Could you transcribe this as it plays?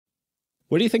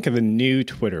What do you think of the new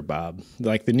Twitter, Bob?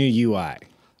 Like the new UI?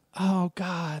 Oh,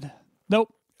 God.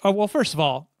 Nope. Oh, well, first of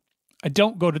all, I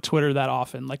don't go to Twitter that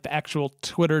often, like the actual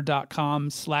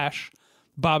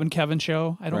twitter.com/Bob and Kevin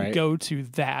show. I don't go to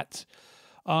that.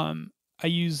 I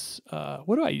use,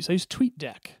 what do I use? I use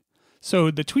TweetDeck.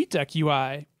 So the TweetDeck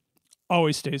UI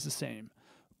always stays the same.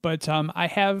 But I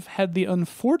have had the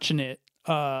unfortunate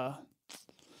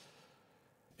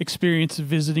experience of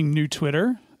visiting new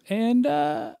Twitter, and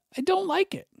I don't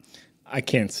like it. I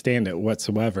can't stand it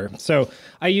whatsoever. So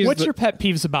I use. What's your pet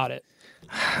peeves about it?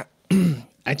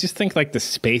 I just think like the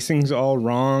spacing's all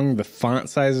wrong. The font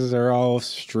sizes are all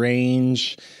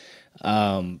strange.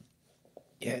 Finding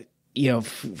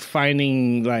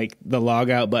like the log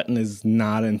out button is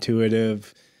not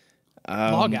intuitive.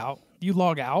 Log out? You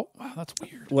log out? Wow, that's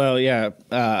weird. Well, yeah.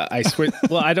 I switch.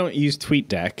 Well, I don't use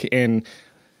TweetDeck, and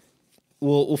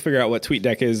we'll figure out what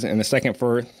TweetDeck is in a second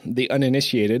for the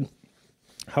uninitiated.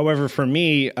 However, for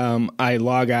me, I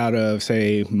log out of,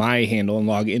 say, my handle and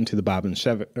log into the Bob and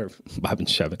Shevin. The Bob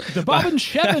and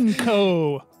Shevin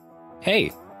Co.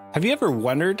 Hey, have you ever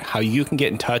wondered how you can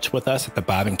get in touch with us at the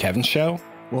Bob and Kevin Show?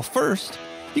 Well, first,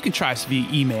 you can try us via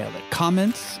email at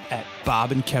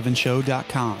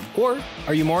comments@bobandkevinshow.com. Or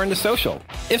are you more into social?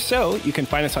 If so, you can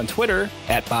find us on Twitter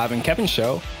at Bob and Kevin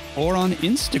Show. Or on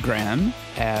Instagram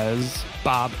as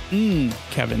Bob N.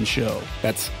 Kevin Show.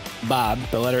 That's Bob,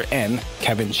 the letter N,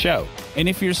 Kevin Show. And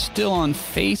if you're still on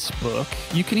Facebook,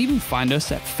 you can even find us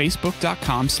at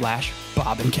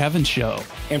facebook.com/Bob and Kevin Show.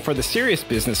 And for the serious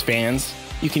business fans,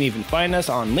 you can even find us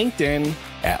on LinkedIn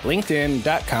at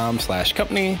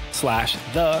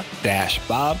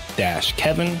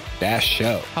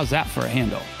linkedin.com/company/the-Bob-Kevin-Show. How's that for a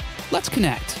handle? Let's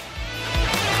connect.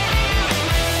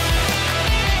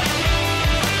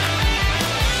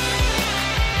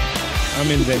 I'm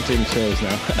inventing shows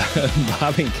now.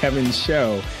 Bob and Kevin's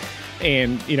Show.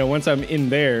 And, once I'm in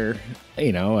there,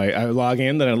 I log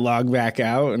in, then I log back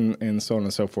out and so on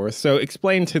and so forth. So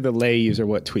explain to the lay user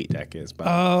what TweetDeck is, Bob.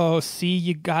 Oh, see,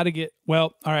 you got to get,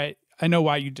 well, all right. I know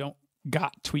why you don't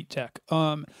got TweetDeck.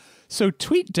 So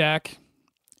TweetDeck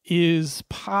is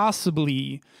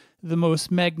possibly the most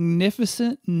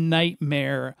magnificent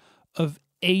nightmare of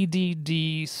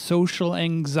ADD social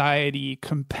anxiety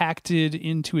compacted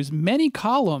into as many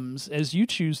columns as you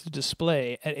choose to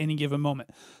display at any given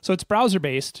moment. So it's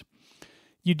browser-based.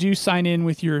 You do sign in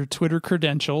with your Twitter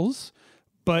credentials,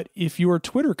 but if your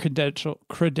Twitter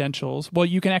credentials, well,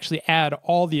 you can actually add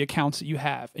all the accounts that you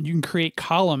have, and you can create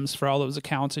columns for all those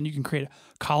accounts, and you can create a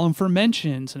column for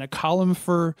mentions and a column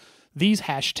for these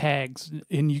hashtags,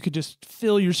 and you could just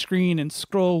fill your screen and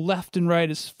scroll left and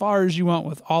right as far as you want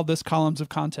with all this columns of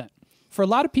content. For a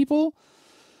lot of people,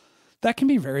 that can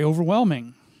be very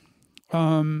overwhelming.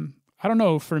 I don't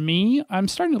know. For me, I'm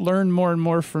starting to learn more and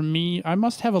more. For me, I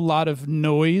must have a lot of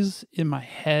noise in my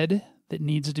head that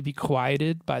needs to be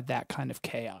quieted by that kind of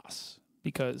chaos,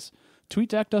 because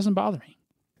TweetDeck doesn't bother me.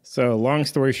 So long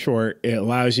story short, it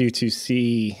allows you to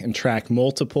see and track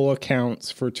multiple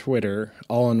accounts for Twitter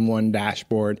all in one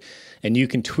dashboard, and you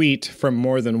can tweet from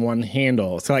more than one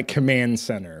handle. It's like Command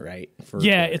Center, right?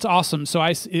 Yeah, Twitter. It's awesome. So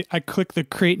I click the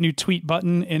Create New Tweet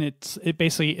button, and it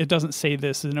doesn't say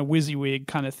this in a WYSIWYG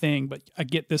kind of thing, but I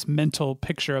get this mental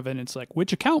picture of it, and it's like,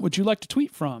 which account would you like to tweet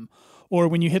from? Or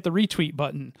when you hit the retweet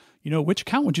button, which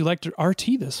account would you like to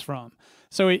RT this from?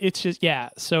 So it's just, yeah.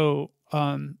 So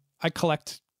I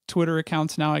collect Twitter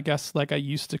accounts now, I guess, like I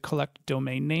used to collect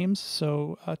domain names.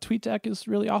 So TweetDeck is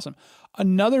really awesome.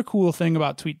 Another cool thing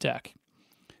about TweetDeck,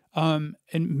 and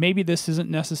maybe this isn't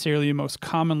necessarily the most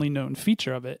commonly known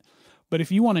feature of it, but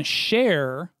if you want to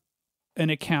share an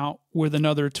account with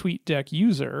another TweetDeck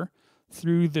user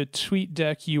through the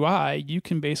TweetDeck UI, you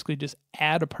can basically just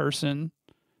add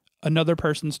another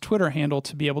person's Twitter handle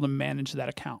to be able to manage that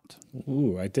account.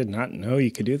 Ooh, I did not know you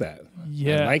could do that.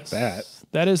 Yeah, I like that.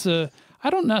 That is I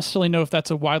don't necessarily know if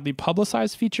that's a widely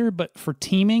publicized feature, but for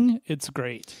teaming, it's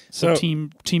great. So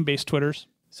team-based Twitters.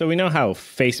 So we know how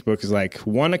Facebook is like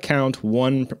one account,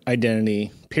 one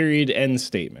identity, period, end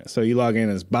statement. So you log in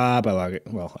as Bob. I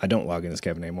don't log in as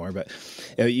Kevin anymore, but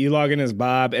you log in as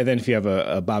Bob. And then if you have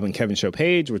a Bob and Kevin Show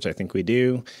page, which I think we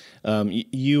do,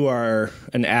 you are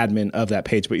an admin of that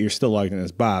page, but you're still logged in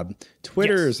as Bob.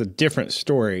 Twitter is a different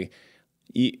story.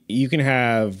 You can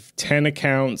have 10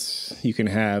 accounts, you can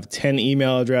have 10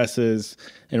 email addresses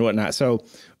and whatnot. So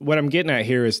what I'm getting at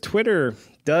here is Twitter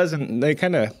they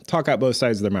kind of talk out both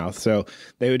sides of their mouth. So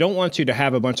they don't want you to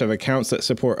have a bunch of accounts that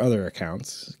support other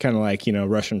accounts, kind of like,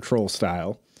 Russian troll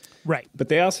style. Right. But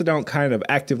they also don't kind of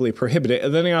actively prohibit it.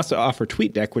 And then they also offer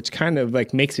TweetDeck, which kind of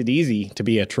like makes it easy to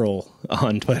be a troll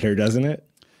on Twitter, doesn't it?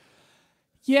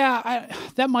 Yeah,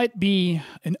 that might be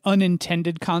an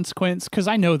unintended consequence because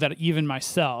I know that even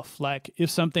myself, like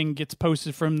if something gets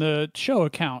posted from the show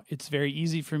account, it's very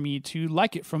easy for me to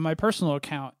like it from my personal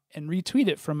account and retweet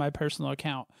it from my personal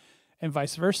account and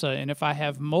vice versa. And if I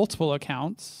have multiple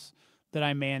accounts that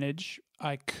I manage,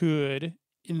 I could,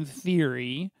 in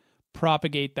theory,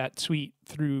 propagate that tweet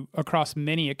through across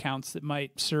many accounts that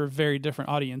might serve very different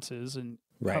audiences and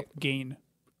help gain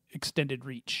extended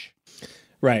reach.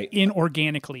 Right.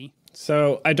 Inorganically.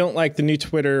 So I don't like the new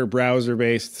Twitter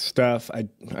browser-based stuff.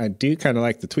 I do kind of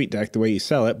like the TweetDeck, the way you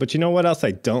sell it. But you know what else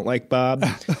I don't like, Bob?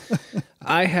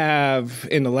 I have,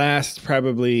 in the last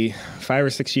probably 5 or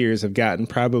 6 years, have gotten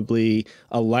probably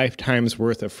a lifetime's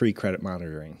worth of free credit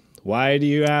monitoring. Why do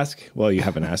you ask? Well, you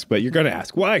haven't asked, but you're going to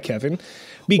ask. Why, Kevin?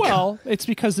 Well, it's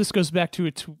because this goes back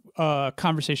to a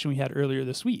conversation we had earlier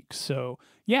this week. So,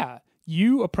 yeah,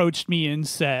 you approached me and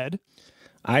said...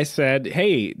 I said,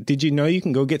 hey, did you know you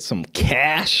can go get some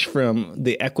cash from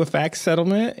the Equifax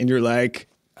settlement? And you're like...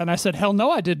 And I said, hell no,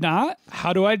 I did not.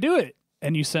 How do I do it?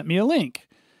 And you sent me a link.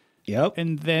 Yep.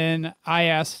 And then I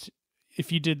asked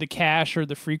if you did the cash or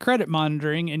the free credit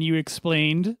monitoring, and you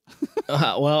explained...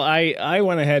 Well, I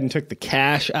went ahead and took the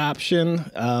cash option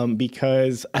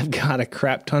because I've got a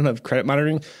crap ton of credit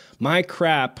monitoring. My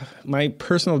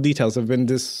personal details have been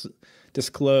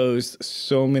disclosed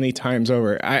so many times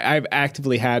over. I've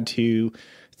actively had to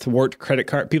thwart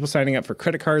people signing up for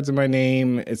credit cards in my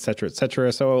name, et cetera, et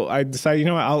cetera. So I decided, you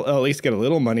know what, I'll at least get a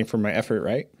little money for my effort,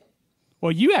 right?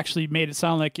 Well, you actually made it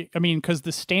sound like, I mean, because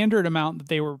the standard amount that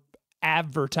they were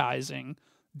advertising,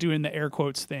 doing the air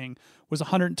quotes thing, was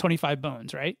 125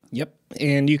 bones, right? Yep.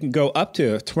 And you can go up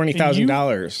to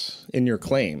 $20,000 in your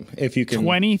claim if you can.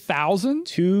 20,000?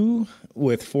 2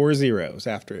 with 4 zeros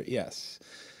after it, yes.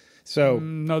 So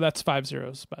no, that's 5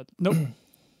 zeros, but nope.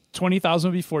 20,000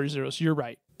 would be 4 zeros. You're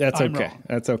right. I'm okay. Wrong.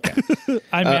 That's okay.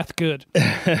 I'm math good.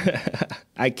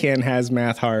 I has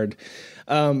math hard.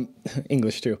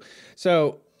 English too.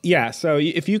 So yeah. So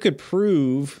if you could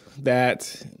prove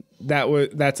that's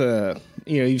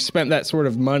you've spent that sort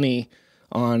of money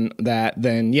on that,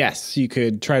 then yes, you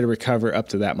could try to recover up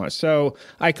to that much. So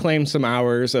I claimed some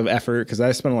hours of effort because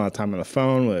I spent a lot of time on the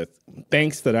phone with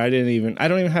banks that I don't even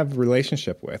have a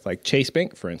relationship with, like Chase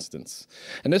Bank, for instance.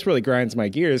 And this really grinds my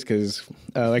gears because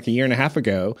like a year and a half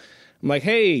ago, I'm like,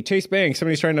 hey, Chase Bank,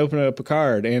 somebody's trying to open up a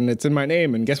card and it's in my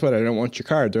name. And guess what? I don't want your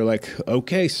card. They're like,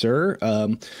 okay, sir,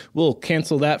 we'll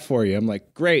cancel that for you. I'm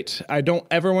like, great. I don't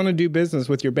ever want to do business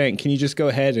with your bank. Can you just go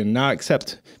ahead and not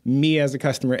accept me as a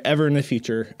customer ever in the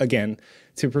future again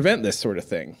to prevent this sort of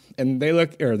thing? And they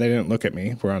didn't look at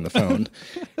me. We're on the phone.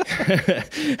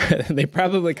 They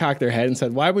probably cocked their head and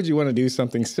said, why would you want to do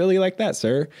something silly like that,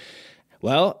 sir?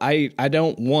 Well, I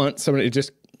don't want somebody to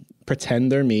just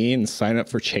pretend they're me and sign up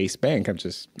for Chase Bank. I'm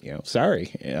just,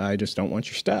 sorry, I just don't want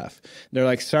your stuff. They're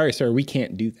like, sorry, sir, we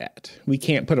can't do that. We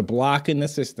can't put a block in the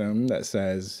system that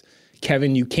says,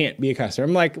 Kevin, you can't be a customer.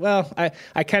 I'm like, well,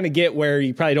 I kind of get where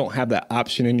you probably don't have that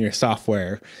option in your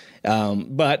software.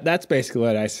 But that's basically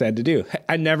what I said to do.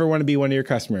 I never want to be one of your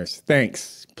customers.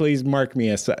 Thanks. Please mark me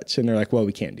as such. And they're like, well,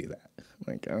 we can't do that.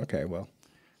 I'm like, okay, well.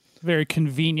 Very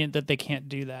convenient that they can't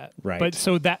do that. Right. But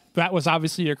so that was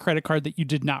obviously a credit card that you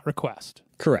did not request.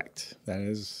 Correct. That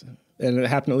is, and it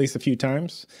happened at least a few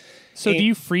times. So do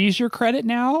you freeze your credit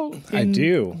now? I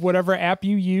do. Whatever app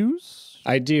you use?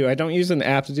 I do. I don't use an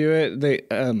app to do it.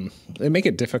 They make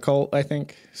it difficult, I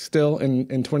think, still in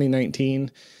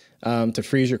 2019. To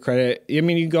freeze your credit. I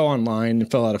mean, you go online and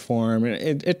fill out a form, and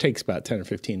it takes about 10 or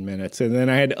 15 minutes. And then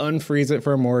I had to unfreeze it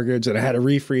for a mortgage, and I had to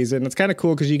refreeze it. And it's kind of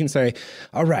cool because you can say,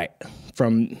 all right,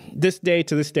 from this day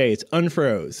to this day, it's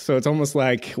unfroze. So it's almost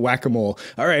like whack-a-mole.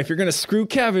 All right, if you're going to screw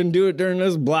Kevin, do it during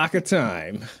this block of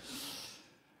time.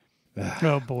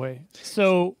 Oh, boy.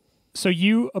 So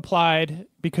you applied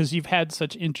because you've had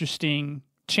such interesting,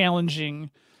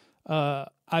 challenging,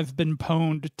 I've been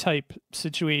pwned type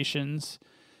situations.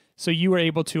 So you were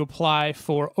able to apply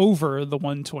for over the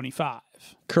 125.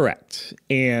 Correct.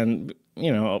 And,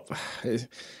 the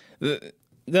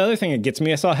other thing that gets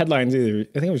me, I saw headlines either,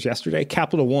 I think it was yesterday,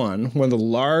 Capital One of the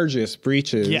largest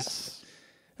breaches. Yes.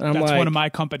 And that's one of my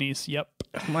companies. Yep.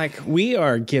 I'm like, we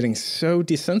are getting so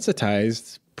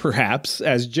desensitized, perhaps,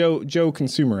 as Joe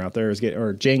consumer out there is getting,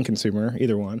 or Jane consumer,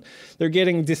 either one. They're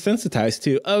getting desensitized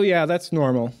to, oh yeah, that's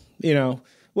normal,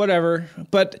 whatever.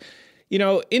 But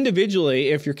individually,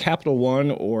 if you're Capital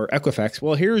One or Equifax,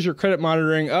 well, here's your credit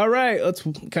monitoring. All right, let's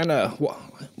kind of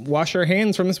wash our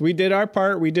hands from this. We did our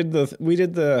part. We did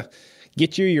the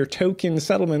get you your token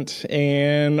settlement,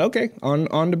 and okay,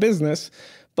 on to business.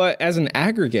 But as an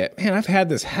aggregate, man, I've had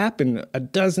this happen a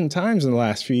dozen times in the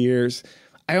last few years.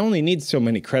 I only need so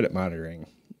many credit monitoring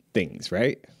things,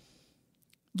 right?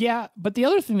 Yeah, but the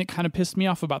other thing that kind of pissed me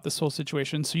off about this whole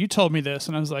situation, so you told me this,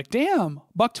 and I was like, damn,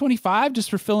 $125 just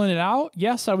for filling it out?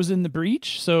 Yes, I was in the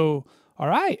breach, so all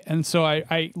right. And so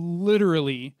I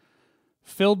literally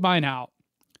filled mine out,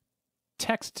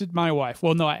 texted my wife.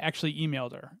 Well, no, I actually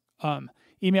emailed her.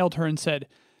 Emailed her and said,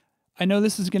 I know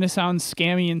this is going to sound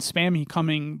scammy and spammy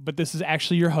coming, but this is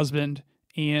actually your husband,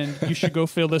 and you should go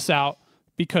fill this out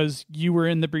because you were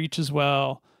in the breach as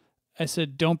well. I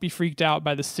said, don't be freaked out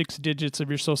by the 6 digits of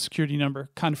your social security number.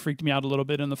 Kind of freaked me out a little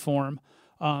bit in the form.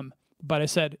 But I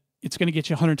said, it's going to get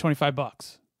you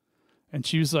 $125. And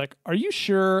she was like, are you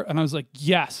sure? And I was like,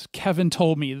 yes, Kevin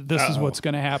told me this is what's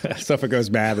going to happen. So if it goes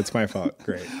bad, it's my fault.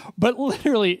 Great. But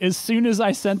literally, as soon as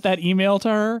I sent that email to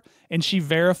her and she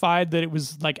verified that it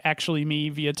was like actually me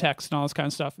via text and all this kind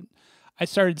of stuff, I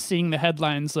started seeing the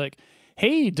headlines like,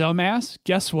 hey, dumbass,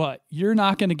 guess what? You're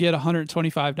not going to get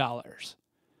 $125.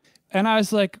 And I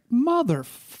was like, mother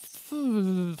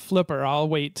flipper, I'll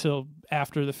wait till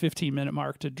after the 15-minute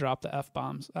mark to drop the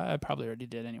F-bombs. I probably already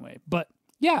did anyway. But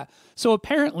yeah, so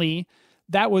apparently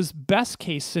that was best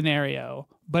case scenario.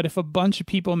 But if a bunch of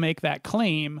people make that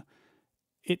claim,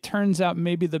 it turns out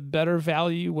maybe the better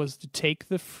value was to take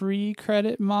the free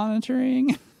credit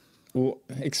monitoring. Well,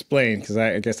 explain, because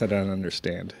I guess I don't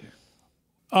understand.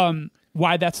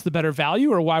 Why that's the better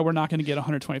value or why we're not going to get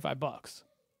 $125?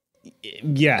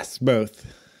 Yes, both.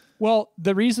 Well,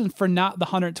 the reason for not the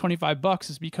 $125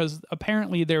 is because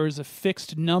apparently there was a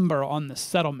fixed number on the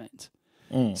settlement.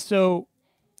 So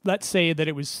let's say that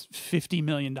it was $50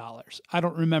 million. I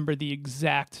don't remember the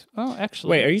exact. Oh,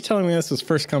 actually. Wait, are you telling me this was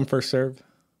first come, first serve?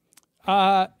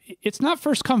 It's not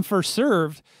first come, first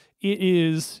served. It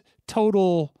is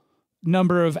total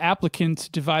number of applicants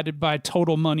divided by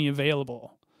total money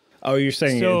available. Oh, you're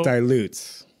saying it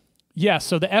dilutes. Yeah,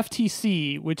 so the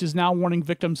FTC, which is now warning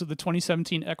victims of the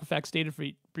 2017 Equifax data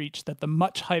breach that the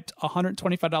much-hyped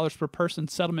 $125 per person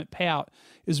settlement payout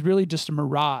is really just a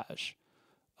mirage.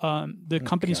 The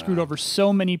company screwed over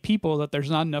so many people that there's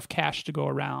not enough cash to go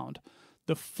around.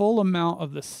 The full amount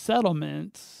of the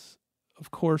settlement,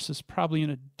 of course, is probably in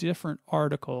a different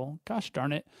article. Gosh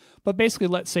darn it. But basically,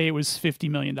 let's say it was $50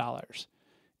 million.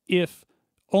 If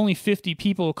only 50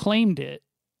 people claimed it,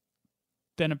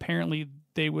 then apparently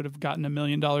they would have gotten $1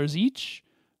 million each.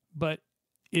 But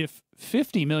if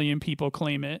 50 million people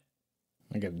claim it,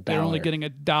 they're only getting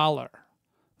 $1.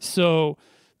 So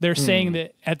they're saying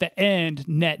that at the end,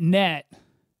 net,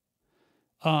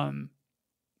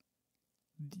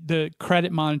 the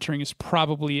credit monitoring is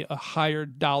probably a higher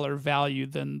dollar value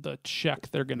than the check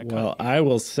they're going to cut. Well, I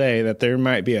will say that there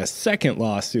might be a second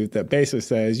lawsuit that basically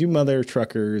says you mother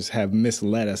truckers have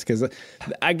misled us, because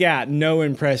I got no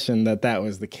impression that that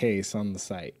was the case on the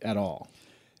site at all.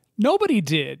 Nobody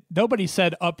did. Nobody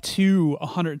said up to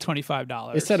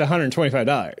 $125. It said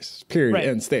 $125, period,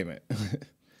 end statement.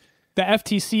 The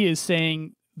FTC is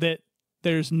saying that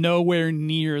there's nowhere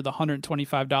near the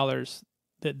 $125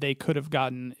 that they could have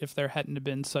gotten if there hadn't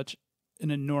been such an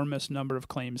enormous number of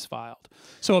claims filed.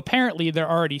 So apparently they're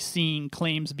already seeing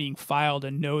claims being filed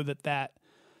and know that that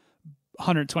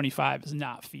 125 is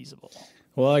not feasible.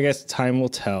 Well, I guess time will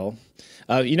tell.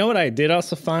 You know what I did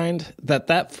also find?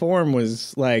 That form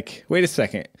was like, wait a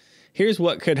second, here's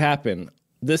what could happen.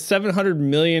 The 700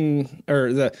 million,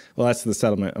 or that's the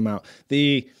settlement amount.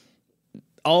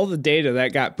 All the data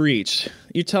that got breached,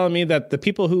 you're telling me that the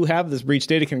people who have this breach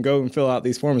data can go and fill out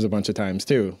these forms a bunch of times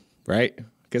too, right?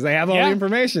 Because they have all the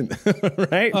information,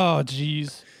 right? Oh,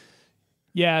 geez.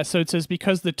 Yeah, so it says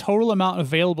because the total amount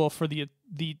available for the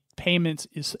payments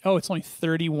is, it's only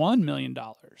 $31 million.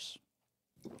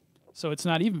 So it's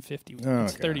not even 50.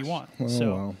 It's 31.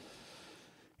 Well.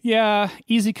 Yeah,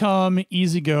 easy come,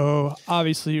 easy go.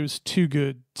 Obviously, it was too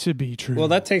good to be true. Well,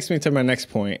 that takes me to my next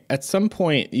point. At some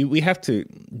point, we have to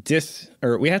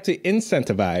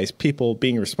incentivize people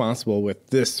being responsible with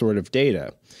this sort of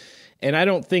data. And I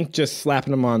don't think just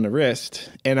slapping them on the wrist,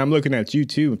 and I'm looking at you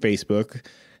too, Facebook.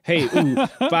 Hey,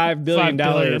 $5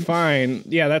 billion fine.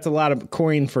 Yeah, that's a lot of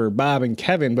coin for Bob and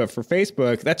Kevin, but for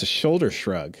Facebook, that's a shoulder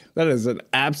shrug. That is an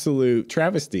absolute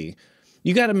travesty.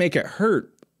 You got to make it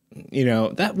hurt. You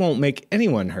know, that won't make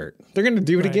anyone hurt. They're going to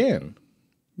do it again.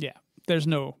 Yeah. There's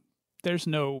no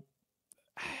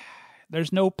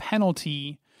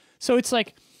penalty. So it's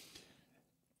like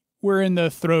we're in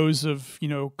the throes of,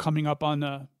 coming up on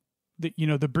the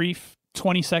brief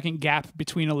 20-second gap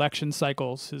between election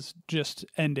cycles has just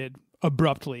ended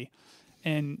abruptly.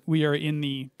 And we are in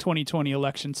the 2020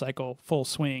 election cycle full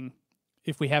swing.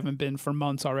 If we haven't been for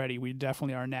months already, we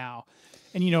definitely are now.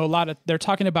 And, you know, they're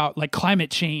talking about like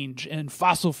climate change and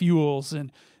fossil fuels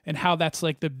and how that's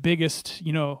like the biggest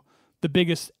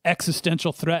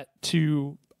existential threat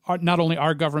to not only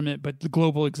our government, but the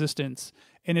global existence.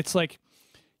 And it's like,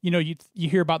 you know, you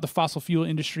hear about the fossil fuel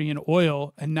industry and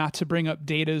oil, and not to bring up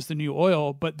data as the new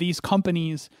oil, but these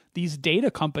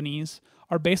data companies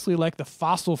are basically like the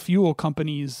fossil fuel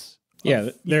companies.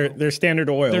 They're Standard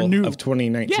Oil of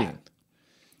 2019. Yeah.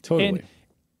 Totally.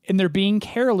 And they're being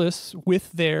careless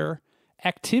with their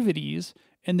activities,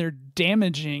 and they're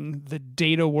damaging the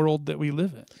data world that we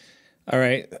live in. All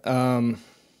right.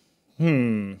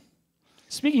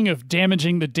 Speaking of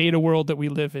damaging the data world that we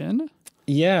live in,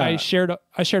 yeah, I shared a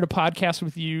podcast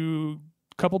with you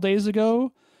a couple days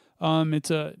ago.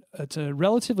 It's a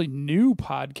relatively new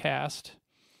podcast,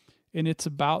 and it's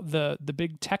about the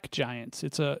big tech giants.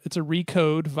 It's a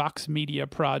Recode Vox Media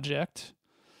project.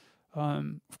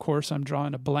 Of course, I'm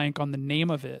drawing a blank on the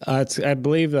name of it. It's, I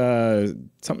believe,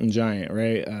 something giant,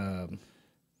 right?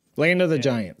 Land of the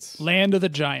Giants. Land of the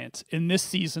Giants. And this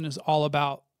season is all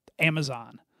about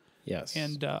Amazon. Yes.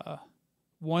 And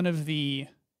one of the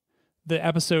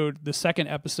second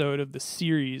episode of the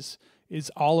series is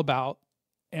all about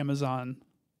Amazon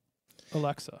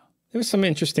Alexa. There was some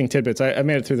interesting tidbits. I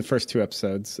made it through the first 2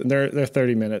 episodes, and they're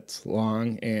 30 minutes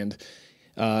long. And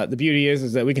the beauty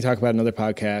is that we can talk about another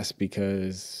podcast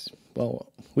because, well,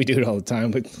 we do it all the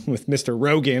time with Mr.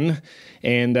 Rogan.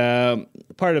 And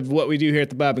part of what we do here at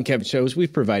the Bob and Kevin Show is we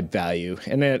provide value.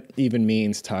 And that even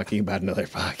means talking about another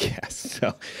podcast.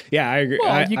 So, yeah, I agree.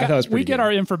 Well, I thought it was pretty we get good.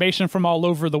 our information from all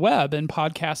over the web, and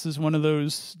podcast is one of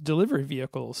those delivery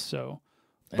vehicles. So,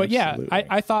 but Absolutely. yeah,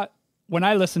 I thought when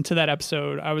I listened to that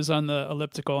episode, I was on the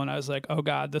elliptical and I was like, oh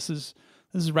God, this is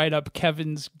right up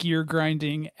Kevin's gear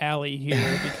grinding alley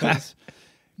here, because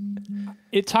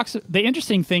the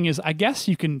interesting thing is, I guess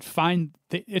you can find,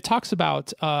 it talks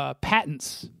about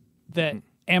patents that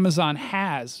Amazon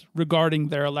has regarding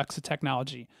their Alexa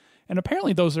technology. And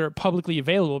apparently those are publicly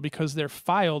available because they're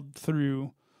filed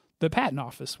through the patent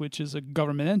office, which is a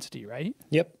government entity, right?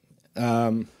 Yep.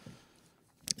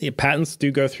 Patents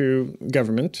do go through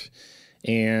government,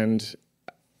 and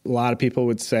a lot of people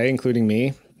would say, including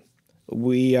me,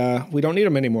 we don't need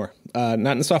them anymore. Not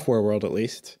in the software world, at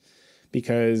least,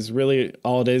 because really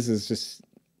all it is just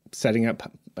setting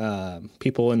up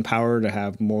people in power to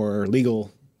have more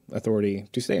legal authority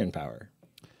to stay in power.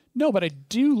 No, but I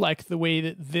do like the way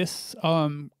that this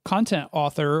content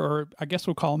author, or I guess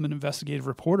we'll call him an investigative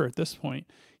reporter at this point,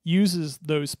 uses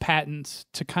those patents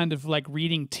to kind of like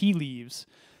reading tea leaves,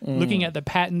 looking at the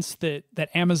patents that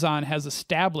Amazon has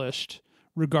established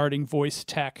regarding voice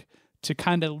tech, to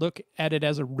kind of look at it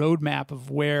as a roadmap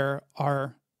of where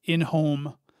our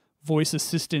in-home voice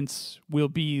assistants will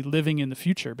be living in the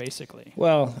future, basically.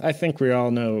 Well, I think we all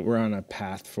know we're on a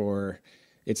path for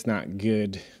it's not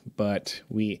good, but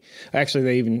he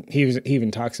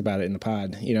even talks about it in the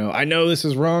pod. You know, I know this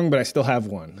is wrong, but I still have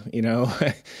one. You know,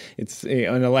 it's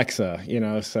an Alexa. You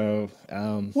know, so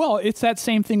well, it's that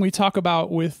same thing we talk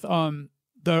about with all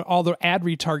the ad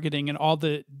retargeting and all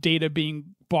the data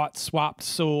being bought, swapped,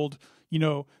 sold. You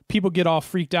know, people get all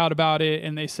freaked out about it,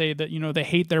 and they say that, you know, they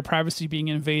hate their privacy being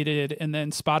invaded, and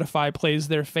then Spotify plays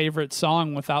their favorite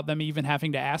song without them even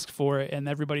having to ask for it, and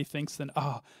everybody thinks then,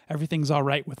 oh, everything's all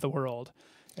right with the world.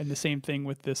 And the same thing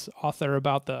with this author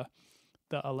about the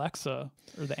Alexa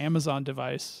or the Amazon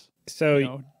device. So, you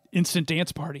know, instant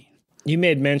dance party. You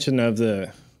made mention of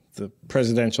the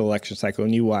presidential election cycle,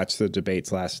 and you watched the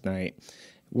debates last night.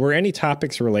 Were any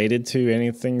topics related to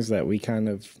any things that we kind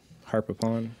of harp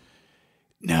upon?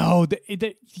 No,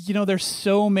 you know, there's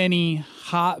so many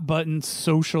hot button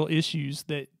social issues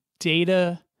that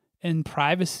data and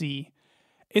privacy.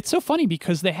 It's so funny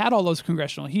because they had all those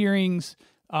congressional hearings,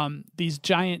 these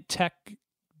giant tech,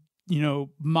 you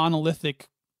know, monolithic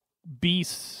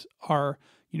beasts are,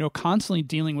 you know, constantly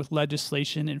dealing with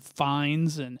legislation and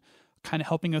fines and kind of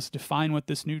helping us define what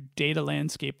this new data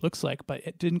landscape looks like, but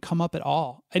it didn't come up at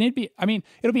all. And it'll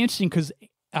be interesting because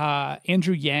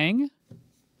Andrew Yang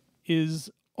is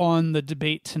on the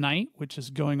debate tonight, which is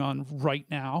going on right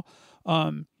now.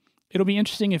 It'll be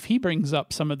interesting if he brings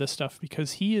up some of this stuff,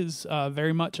 because he is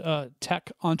very much a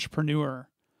tech entrepreneur,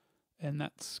 and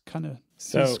that's kind of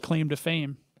his claim to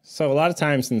fame. So a lot of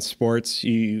times in sports,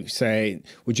 you say,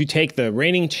 would you take the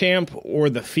reigning champ or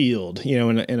the field, you know,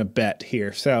 in a bet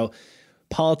here? So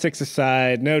politics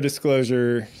aside, no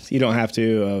disclosure, you don't have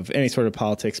to, of any sort of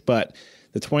politics, but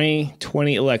the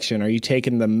 2020 election, are you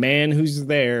taking the man who's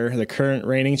there, the current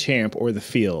reigning champ, or the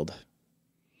field?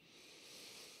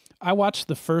 I watched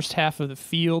the first half of the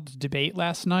field debate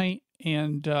last night,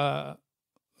 and you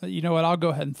know what? I'll go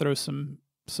ahead and throw some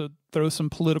So throw some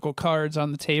political cards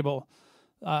on the table.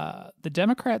 The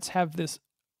Democrats have this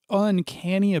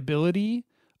uncanny ability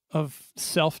of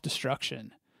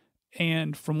self-destruction.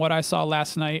 And from what I saw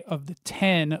last night, of the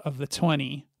 10 of the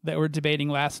 20 that were debating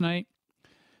last night,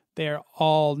 they're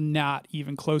all not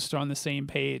even close to on the same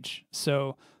page.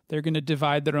 So they're going to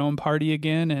divide their own party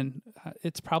again, and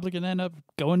it's probably going to end up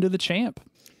going to the champ.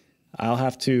 I'll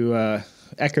have to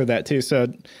echo that too.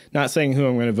 So, not saying who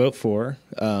I'm going to vote for,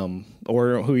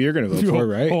 or who you're going to vote for,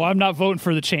 right? Oh, I'm not voting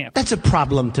for the champ. That's a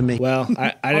problem to me. Well,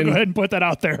 I I'll didn't go ahead and put that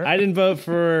out there. I didn't vote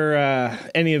for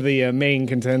any of the main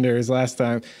contenders last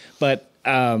time, but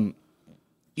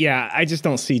yeah, I just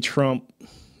don't see Trump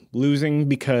losing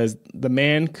because the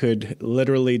man could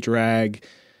literally drag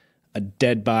a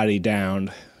dead body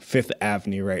down Fifth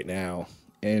Avenue right now,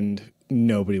 and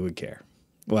nobody would care.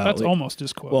 Well, that's almost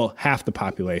his quote. Well, half the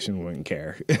population wouldn't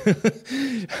care.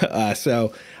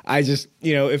 So I just,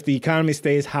 if the economy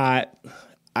stays hot,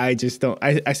 I just don't.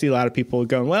 I see a lot of people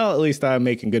going, well, at least I'm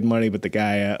making good money, but the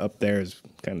guy up there is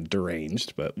kind of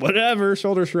deranged. But whatever,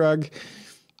 shoulder shrug.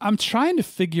 I'm trying to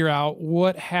figure out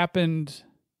what happened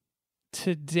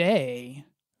today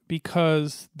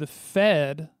because the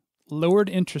Fed lowered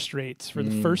interest rates for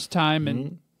the first time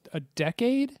in a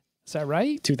decade. Is that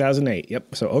right? 2008.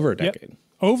 Yep. So over a decade. Yep.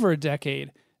 Over a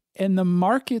decade. And the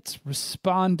markets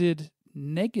responded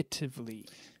negatively.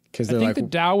 Because I think the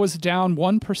Dow was down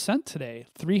 1% today,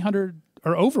 300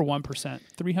 or over 1%,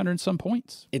 300 some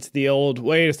points. It's the old,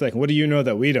 wait a second, what do you know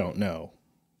that we don't know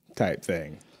type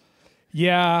thing.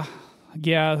 Yeah.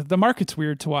 The market's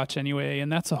weird to watch anyway.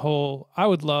 And that's I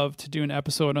would love to do an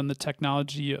episode on the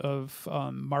technology of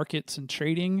markets and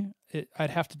trading. I'd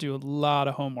have to do a lot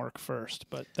of homework first,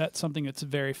 but that's something that's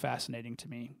very fascinating to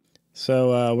me.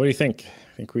 So what do you think?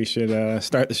 Think we should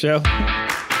start the show?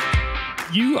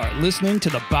 You are listening to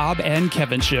the Bob and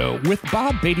Kevin Show with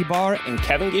Bob Beattybar and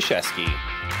Kevin Gishesky.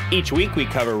 Each week we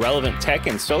cover relevant tech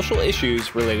and social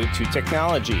issues related to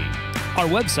technology. Our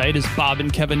website is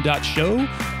bobandkevin.show.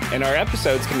 And our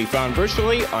episodes can be found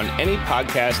virtually on any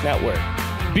podcast network.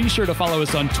 Be sure to follow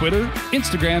us on Twitter,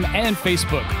 Instagram, and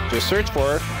Facebook. Just search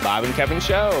for Bob and Kevin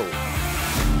Show.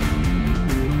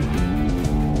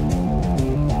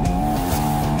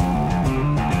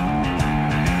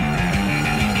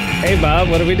 Hey, Bob,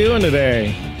 what are we doing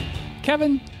today?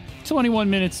 Kevin, 21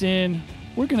 minutes in,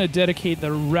 we're going to dedicate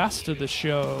the rest of the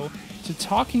show to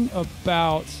talking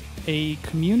about a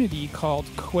community called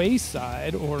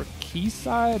Quayside or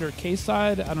Quayside or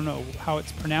Quayside. I don't know how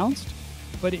it's pronounced,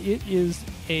 but it is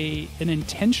an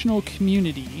intentional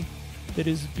community that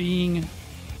is being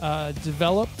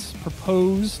developed,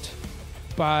 proposed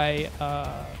by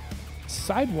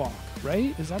Sidewalk,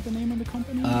 right? Is that the name of the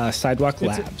company? Sidewalk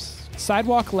Labs.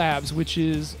 Sidewalk Labs, which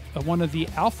is one of the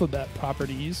Alphabet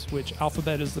properties, which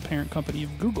Alphabet is the parent company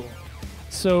of Google.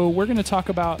 So we're going to talk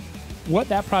about what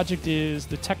that project is,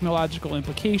 the technological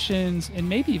implications, and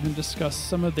maybe even discuss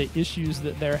some of the issues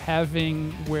that they're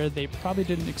having where they probably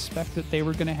didn't expect that they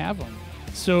were going to have them.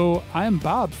 So I'm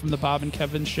Bob from the Bob and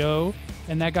Kevin Show,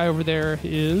 and that guy over there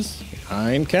is...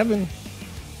 I'm Kevin.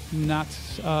 Not...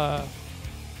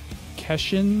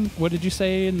 Keshin, what did you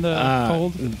say in the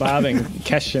cold? Bob and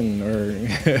Keshin or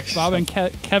Bob and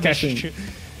Kevish.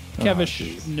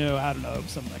 Kevish. No, I don't know,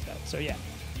 something like that. So yeah.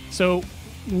 So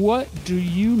what do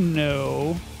you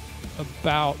know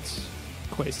about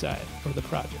Quayside or the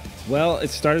project? Well, it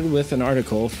started with an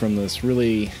article from this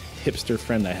really hipster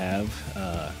friend I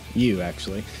have, you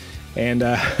actually, and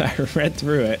I read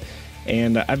through it.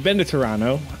 And I've been to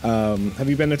Toronto. Have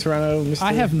you been to Toronto, Mr.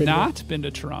 I have Bidwell? not been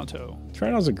to Toronto.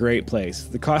 Toronto's a great place.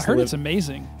 The cost I heard it's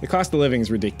amazing. The cost of living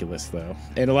is ridiculous, though.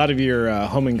 And a lot of your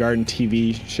home and garden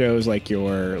TV shows, like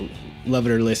your Love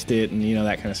It or List It and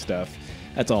that kind of stuff,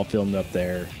 that's all filmed up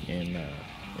there in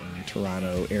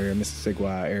Toronto area,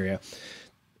 Mississauga area.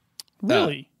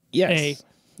 Really? Yes.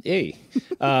 Hey.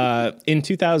 In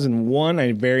 2001,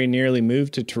 I very nearly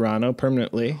moved to Toronto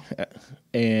permanently.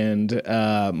 And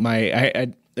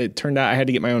it turned out I had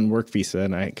to get my own work visa,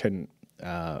 and I couldn't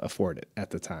afford it at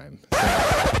the time.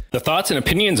 The thoughts and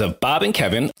opinions of Bob and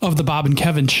Kevin of the Bob and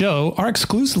Kevin Show are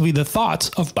exclusively the thoughts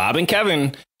of Bob and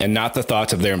Kevin and not the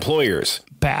thoughts of their employers.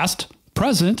 Past,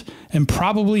 present, and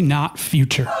probably not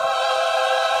future.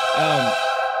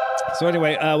 So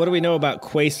anyway, what do we know about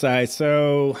Quayside?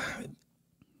 So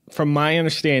from my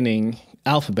understanding,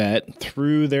 Alphabet,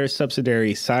 through their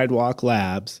subsidiary Sidewalk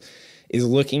Labs, is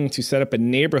looking to set up a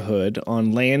neighborhood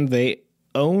on land they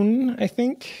own, I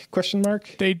think, ?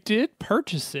 They did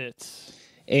purchase it.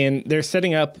 And they're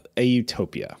setting up a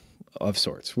utopia of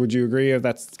sorts. Would you agree if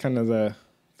that's kind of the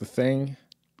thing?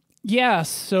 Yeah,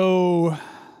 so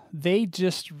they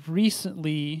just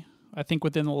recently, I think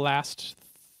within the last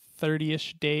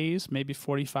 30-ish days, maybe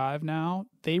 45 now,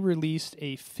 they released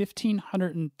a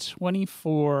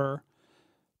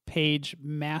 1,524-page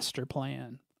master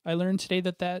plan. I learned today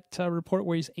that report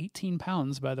weighs 18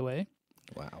 pounds, by the way.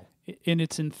 Wow. And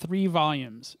it's in 3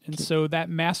 volumes. And so that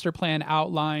master plan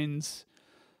outlines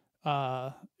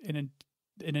an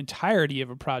entirety of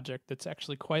a project that's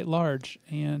actually quite large.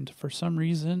 And for some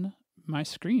reason, my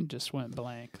screen just went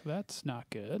blank. That's not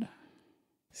good.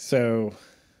 So,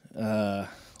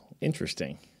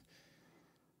 interesting.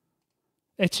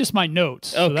 It's just my notes,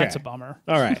 so Okay. that's a bummer.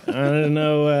 All right. I didn't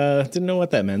know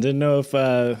what that meant. Didn't know if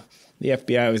the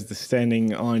FBI was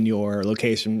descending on your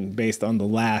location based on the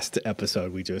last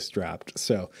episode we just dropped.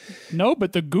 So No,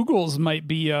 but the Googles might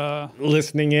be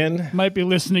listening in.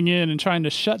 listening in and trying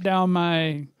to shut down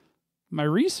my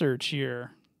research here.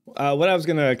 What I was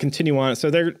going to continue on. So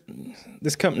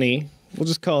this company, we'll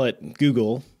just call it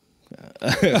Google,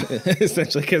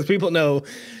 essentially, because people know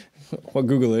what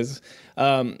Google is.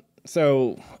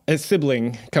 So a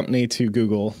sibling company to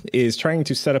Google is trying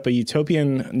to set up a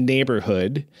utopian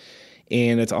neighborhood,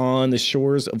 and it's on the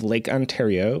shores of Lake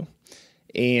Ontario.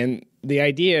 And the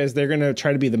idea is they're going to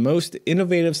try to be the most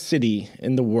innovative city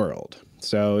in the world.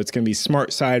 So it's going to be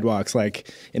smart sidewalks.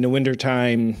 Like in the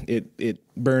wintertime, it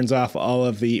burns off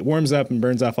warms up and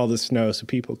burns off all the snow so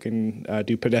people can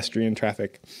do pedestrian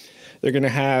traffic. They're going to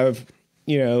have,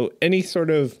 any sort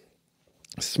of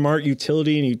smart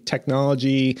utility and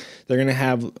technology. They're going to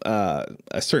have a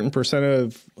certain percent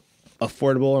of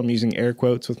affordable. I'm using air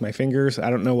quotes with my fingers.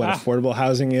 I don't know what affordable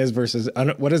housing is versus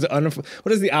what is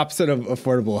the opposite of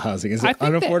affordable housing? Is it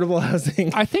unaffordable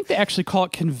housing? I think they actually call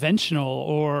it conventional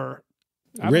or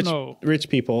I don't know. Rich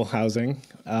people housing,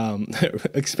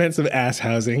 expensive ass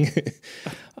housing,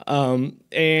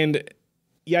 and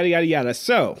yada yada yada.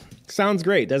 So sounds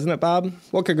great, doesn't it, Bob?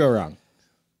 What could go wrong?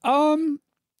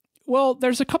 Well,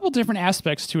 there's a couple different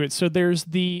aspects to it. So there's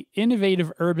the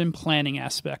innovative urban planning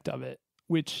aspect of it,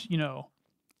 which,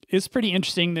 is pretty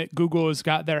interesting that Google has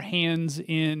got their hands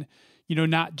in,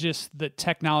 not just the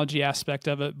technology aspect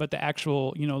of it, but the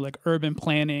actual, like urban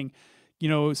planning.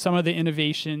 Some of the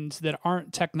innovations that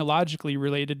aren't technologically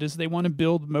related is they want to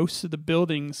build most of the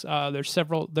buildings.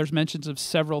 There's mentions of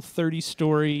several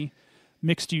 30-story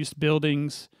mixed-use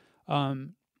buildings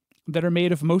that are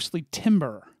made of mostly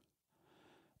timber.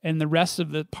 And the rest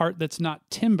of the part that's not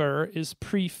timber is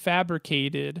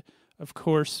prefabricated, of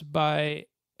course, by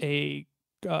a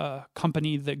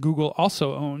company that Google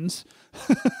also owns.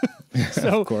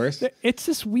 So of course. It's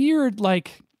this weird, the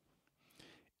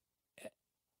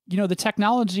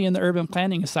technology and the urban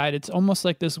planning aside, it's almost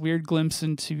like this weird glimpse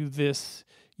into this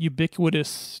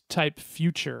ubiquitous type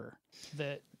future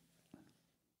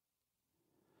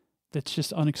that's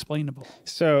just unexplainable.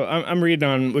 So I'm reading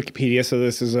on Wikipedia. So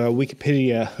this is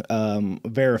Wikipedia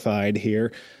verified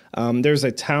here. There's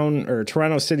a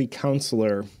Toronto City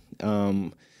Councillor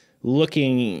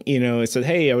looking, it said,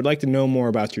 hey, I would like to know more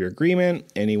about your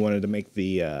agreement. And he wanted to make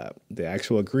the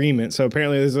actual agreement. So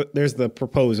apparently there's the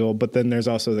proposal, but then there's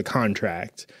also the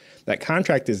contract. That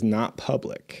contract is not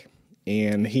public.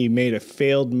 And he made a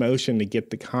failed motion to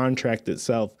get the contract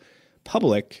itself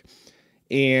public.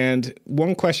 And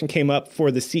one question came up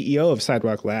for the CEO of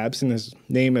Sidewalk Labs, and his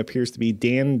name appears to be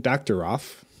Dan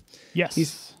Doctoroff.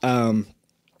 Yes.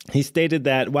 He stated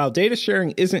that while data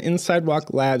sharing isn't in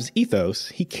Sidewalk Labs' ethos,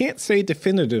 he can't say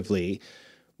definitively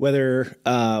whether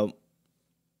what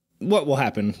will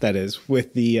happen, that is,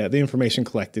 with the information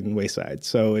collected in Quayside.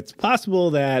 So it's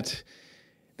possible that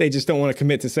they just don't want to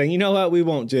commit to saying, you know what, we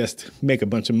won't just make a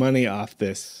bunch of money off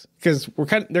this. Because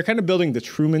they're kind of building the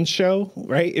Truman Show,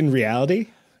 right, in reality.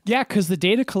 Yeah, because the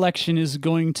data collection is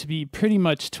going to be pretty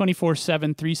much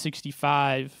 24/7,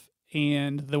 365,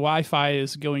 and the Wi-Fi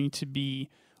is going to be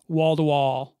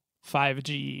wall-to-wall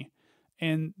 5G.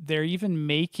 And they're even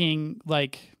making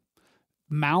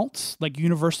mounts,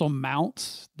 universal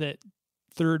mounts that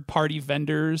third-party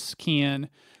vendors can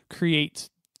create,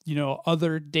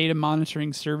 other data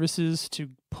monitoring services to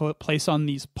place on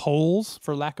these poles,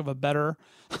 for lack of a better.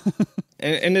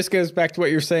 And this goes back to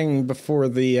what you're saying before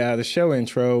the show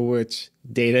intro, which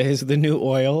data is the new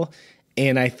oil.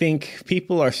 And I think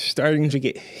people are starting to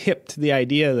get hip to the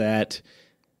idea that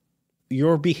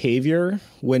your behavior,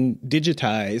 when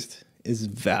digitized, is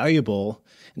valuable.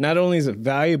 Not only is it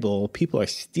valuable, people are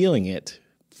stealing it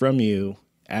from you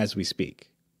as we speak.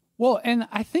 Well, and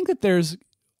I think that there's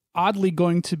oddly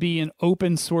going to be an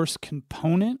open source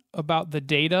component about the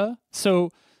data.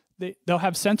 So they'll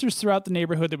have sensors throughout the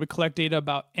neighborhood that would collect data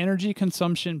about energy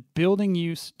consumption, building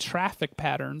use, traffic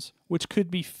patterns, which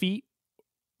could be feet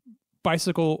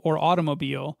bicycle or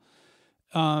automobile.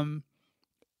 And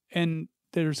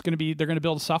they're going to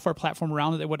build a software platform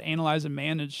around it that would analyze and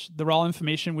manage. The raw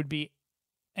information would be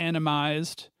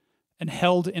anonymized and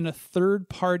held in a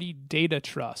third-party data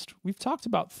trust. We've talked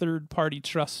about third-party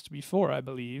trust before, I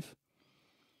believe.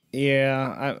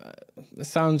 Yeah, it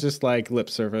sounds just like lip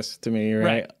service to me,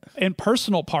 right? And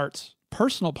personal parts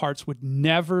would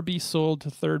never be sold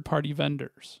to third-party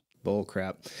vendors. Bull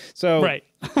crap. So, right.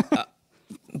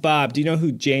 Bob, do you know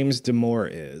who James Damore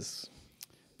is?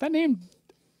 That name...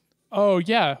 Oh,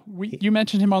 yeah. You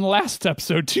mentioned him on the last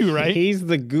episode, too, right? He's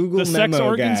the Google the memo sex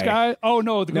organs guy. Oh,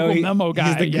 no, the Google memo guy.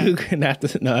 He's the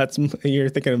Google, you're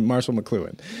thinking of Marshall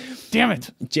McLuhan. Damn it.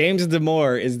 James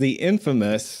Damore is the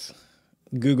infamous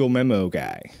Google memo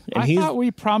guy. And I thought we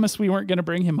promised we weren't going to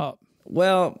bring him up.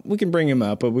 Well, we can bring him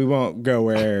up, but we won't go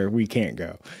where we can't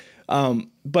go.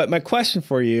 But my question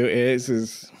for you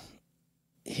is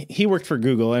he worked for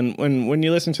Google, and when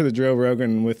you listen to the Joe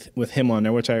Rogan with him on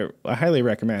there, which I highly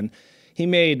recommend, he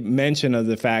made mention of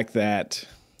the fact that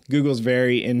Google's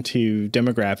very into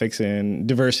demographics and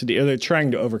diversity, or they're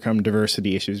trying to overcome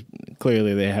diversity issues.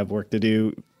 Clearly, they have work to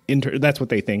do. That's what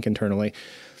they think internally.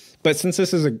 But since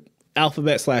this is a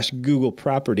Alphabet/Google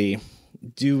property,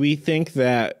 do we think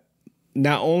that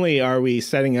not only are we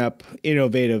setting up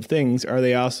innovative things, are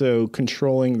they also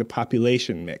controlling the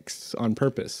population mix on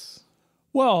purpose?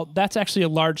 Well, that's actually a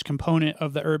large component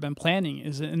of the urban planning,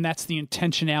 and that's the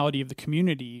intentionality of the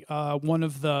community. One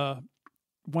of the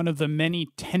many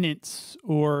tenets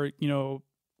or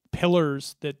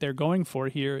pillars that they're going for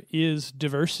here is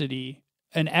diversity,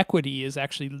 and equity is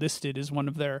actually listed as one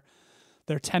of their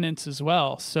tenets as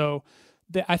well. So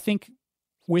I think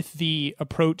with the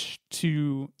approach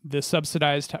to the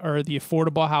subsidized or the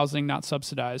affordable housing, not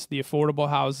subsidized, the affordable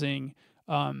housing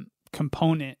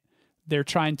component, they're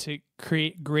trying to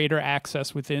create greater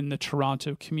access within the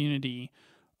Toronto community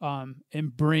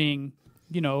and bring,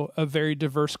 a very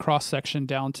diverse cross-section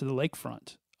down to the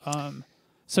lakefront.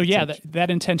 So yeah, that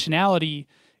intentionality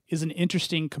is an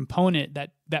interesting component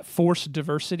that forced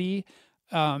diversity.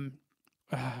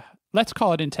 Let's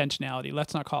call it intentionality.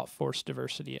 Let's not call it forced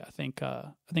diversity. I think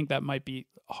that might be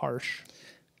harsh.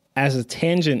 As a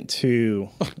tangent to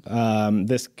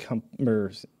this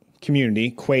community,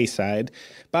 Quayside,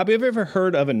 Bob, have you ever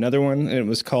heard of another one? And it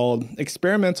was called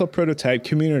Experimental Prototype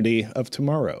Community of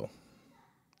Tomorrow.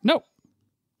 No.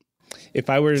 If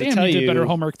I were to tell you, did better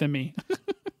homework than me.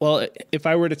 Well, if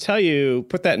I were to tell you,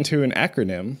 put that into an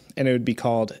acronym, and it would be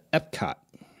called EPCOT.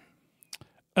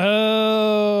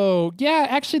 Oh, yeah.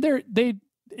 Actually, they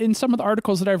in some of the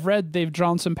articles that I've read, they've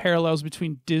drawn some parallels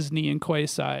between Disney and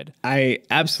Quayside. I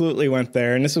absolutely went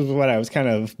there, and this is what I was kind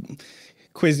of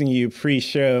quizzing you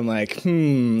pre-show. I'm like, are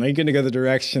you going to go the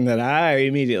direction that I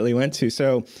immediately went to?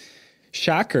 So,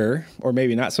 shocker, or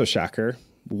maybe not so shocker,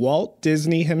 Walt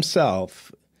Disney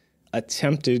himself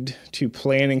attempted to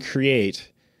plan and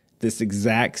create this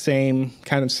exact same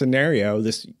kind of scenario,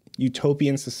 this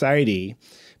utopian society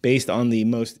based on the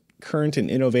most current and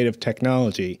innovative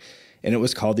technology. And it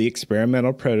was called the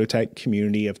Experimental Prototype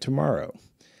Community of Tomorrow.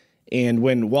 And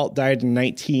when Walt died in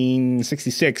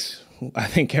 1966, I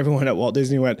think everyone at Walt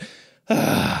Disney went,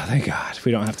 thank God,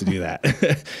 we don't have to do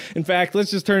that. In fact,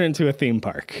 let's just turn it into a theme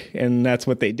park. And that's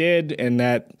what they did. And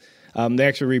that they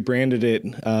actually rebranded it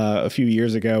a few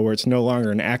years ago, where it's no longer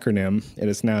an acronym. It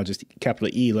is now just capital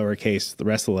E, lowercase, the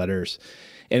rest of the letters.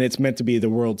 And it's meant to be the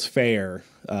World's Fair,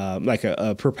 like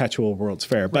a perpetual World's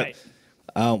Fair. But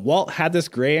Walt had this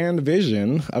grand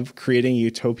vision of creating a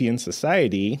utopian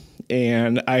society.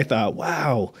 And I thought,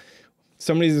 wow,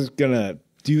 somebody's going to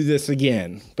do this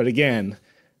again. But again,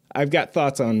 I've got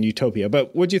thoughts on utopia.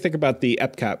 But what do you think about the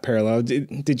Epcot parallel?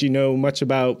 Did you know much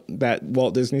about that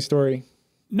Walt Disney story?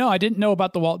 No, I didn't know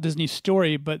about the Walt Disney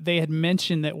story, but they had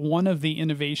mentioned that one of the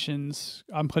innovations,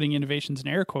 I'm putting innovations in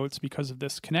air quotes because of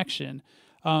this connection,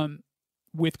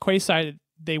 with Quayside,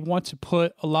 they want to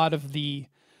put a lot of the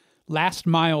last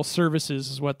mile services,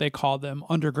 is what they call them,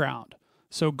 underground.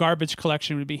 So garbage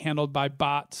collection would be handled by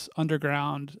bots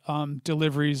underground.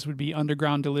 Deliveries would be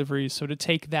underground deliveries. So to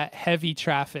take that heavy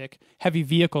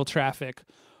vehicle traffic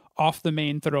off the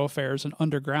main thoroughfares and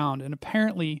underground. And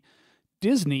apparently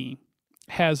Disney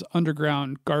has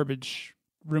underground garbage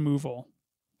removal.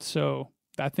 So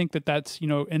I think that's,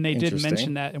 and they did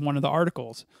mention that in one of the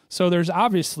articles. So there's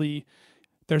obviously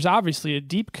a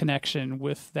deep connection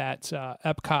with that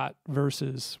Epcot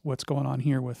versus what's going on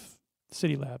here with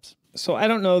City Labs. So I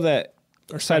don't know that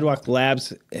Sidewalk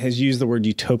Labs has used the word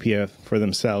utopia for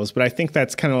themselves, but I think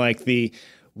that's kind of like the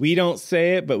we don't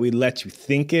say it, but we let you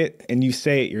think it, and you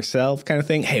say it yourself kind of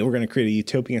thing. Hey, we're going to create a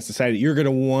utopian society. You're going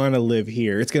to want to live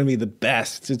here. It's going to be the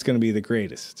best. It's going to be the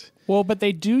greatest. Well, but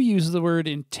they do use the word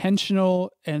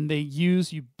intentional, and they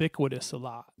use ubiquitous a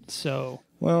lot. So,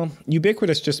 well,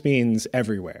 ubiquitous just means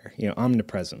everywhere,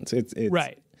 omnipresent. It's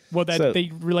right. Well,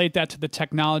 they relate that to the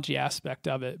technology aspect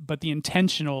of it, but the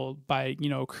intentional by,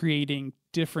 creating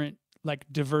different, like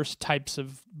diverse types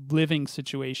of living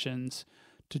situations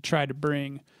to try to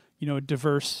bring, a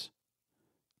diverse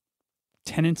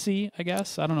tenancy, I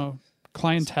guess. I don't know,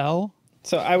 clientele.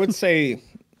 So I would say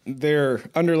their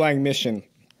underlying mission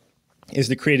is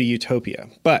to create a utopia.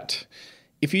 But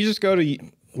if you just go to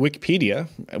Wikipedia,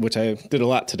 which I did a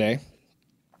lot today,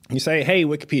 you say, hey,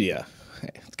 Wikipedia.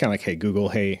 It's kind of like, hey, Google,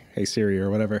 hey, Siri, or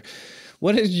whatever.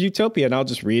 What is utopia? And I'll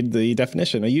just read the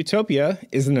definition. A utopia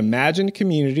is an imagined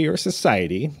community or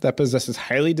society that possesses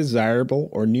highly desirable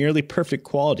or nearly perfect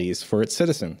qualities for its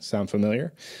citizens. Sound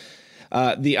familiar?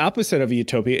 The opposite of a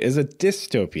utopia is a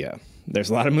dystopia.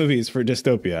 There's a lot of movies for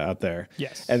dystopia out there.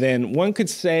 Yes. And then one could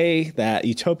say that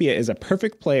utopia is a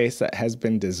perfect place that has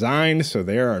been designed so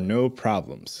there are no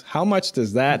problems. How much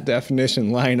does that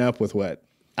definition line up with what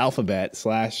Alphabet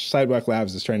 / Sidewalk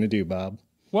Labs is trying to do, Bob?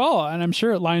 Well, and I'm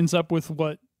sure it lines up with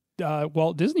what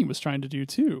Walt Disney was trying to do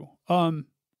too.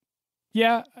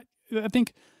 Yeah, I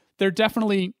think they're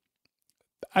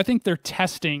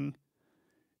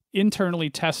internally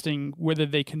testing whether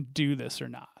they can do this or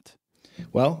not.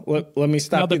 Well, let me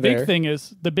stop now, you there.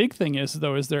 The big thing is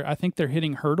though, I think they're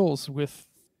hitting hurdles with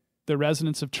the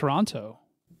residents of Toronto.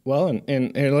 Well,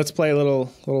 and let's play a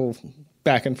little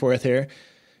back and forth here.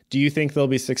 Do you think they'll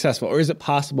be successful, or is it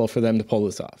possible for them to pull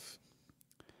this off?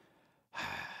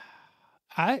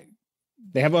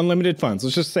 They have unlimited funds.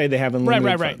 Let's just say they have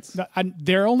unlimited funds.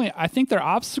 Right. I think their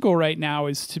obstacle right now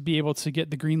is to be able to get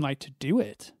the green light to do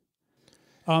it.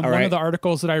 One of the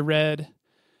articles that I read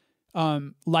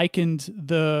likened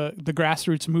the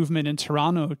grassroots movement in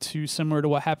Toronto to similar to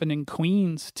what happened in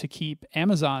Queens to keep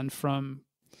Amazon from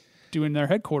doing their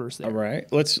headquarters there. All right.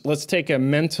 Let's take a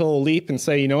mental leap and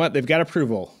say, you know what? They've got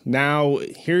approval. Now,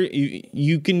 here,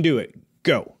 you can do it.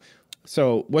 Go.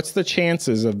 So what's the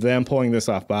chances of them pulling this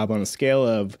off, Bob, on a scale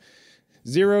of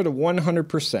 0 to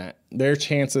 100%? Their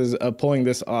chances of pulling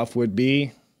this off would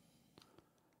be?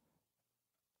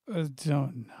 I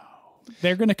don't know.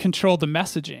 They're going to control the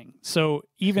messaging. So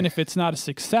even if it's not a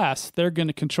success, they're going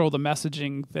to control the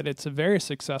messaging that it's a very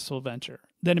successful venture.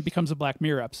 Then it becomes a Black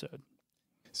Mirror episode.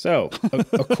 So,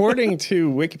 according to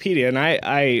Wikipedia, and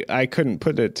I couldn't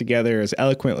put it together as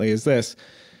eloquently as this,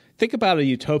 think about a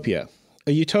utopia.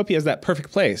 A utopia is that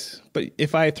perfect place. But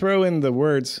if I throw in the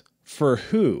words for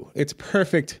who, it's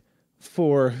perfect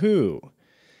for who.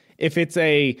 If it's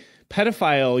a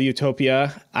pedophile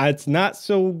utopia, it's not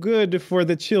so good for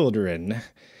the children.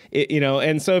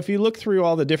 And so if you look through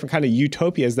all the different kind of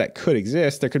utopias that could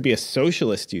exist, there could be a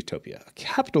socialist utopia, a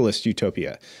capitalist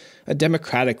utopia, a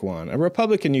democratic one, a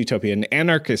Republican utopia, an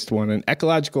anarchist one, an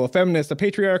ecological, a feminist, a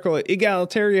patriarchal,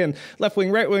 egalitarian, left-wing,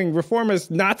 right-wing,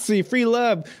 reformist, Nazi, free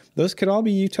love. Those could all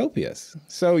be utopias.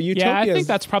 So utopias... Yeah, I think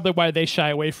that's probably why they shy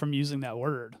away from using that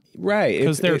word. Right.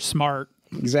 Because they're smart.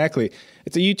 Exactly.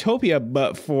 It's a utopia,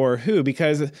 but for who?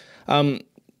 Because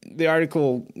the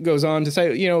article goes on to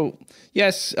say,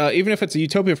 yes, even if it's a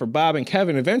utopia for Bob and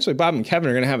Kevin, eventually Bob and Kevin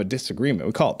are going to have a disagreement.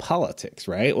 We call it politics,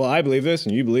 right? Well, I believe this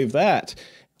and you believe that.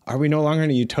 Are we no longer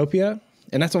in a utopia?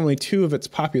 And that's only 2 of its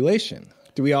population.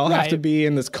 Do we all have to be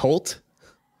in this cult?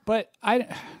 But I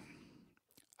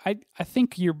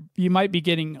think you might be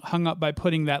getting hung up by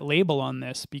putting that label on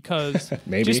this because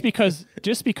maybe just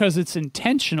because it's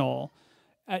intentional.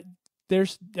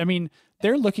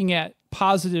 They're looking at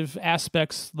positive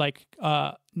aspects like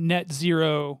net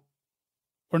zero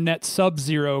or net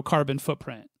sub-zero carbon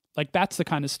footprint. Like that's the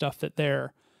kind of stuff that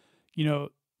their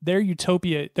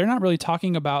utopia. They're not really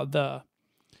talking about the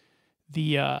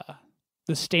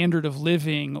standard of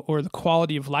living or the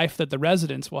quality of life that the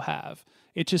residents will have.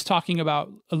 It's just talking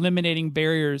about eliminating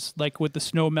barriers, like with the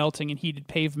snow melting and heated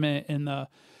pavement and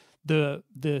the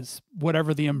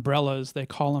whatever the umbrellas they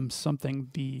call them, something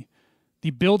the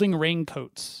building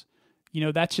raincoats.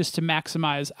 That's just to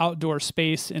maximize outdoor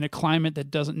space in a climate that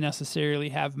doesn't necessarily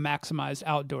have maximized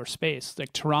outdoor space.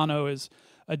 Like Toronto is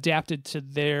adapted to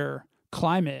their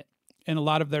climate, and a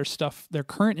lot of their stuff, their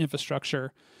current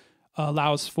infrastructure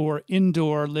allows for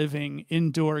indoor living,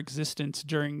 indoor existence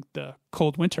during the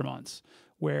cold winter months,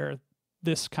 where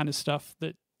this kind of stuff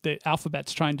that the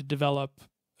Alphabet's trying to develop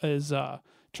is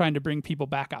trying to bring people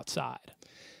back outside.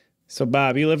 So,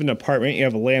 Bob, you live in an apartment. You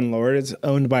have a landlord. It's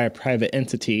owned by a private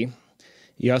entity.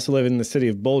 You also live in the city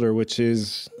of Boulder, which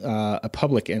is a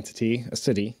public entity, a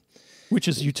city. Which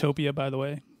is utopia, by the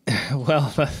way.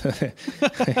 Well,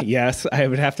 yes, I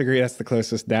would have to agree that's the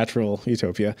closest natural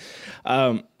utopia.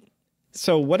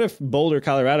 So what if Boulder,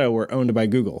 Colorado were owned by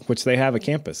Google, which they have a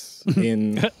campus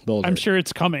in Boulder? I'm sure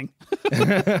it's coming.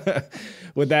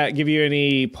 Would that give you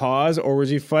any pause, or would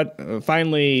you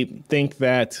finally think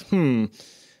that,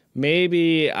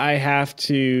 maybe I have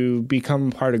to become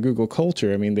part of Google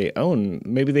culture? I mean,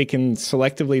 maybe they can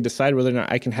selectively decide whether or not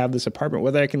I can have this apartment,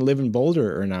 whether I can live in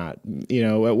Boulder or not. You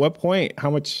know, at what point, how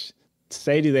much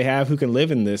say do they have who can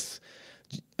live in this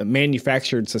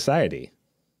manufactured society?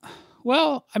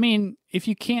 Well, I mean, if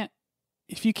you can't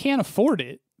afford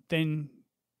it, then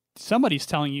somebody's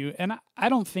telling you. And I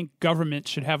don't think government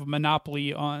should have a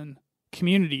monopoly on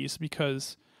communities,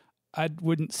 because I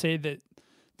wouldn't say that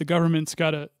the government's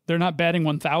they're not batting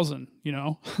 1,000, you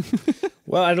know?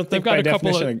 Well, I don't think by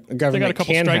definition a government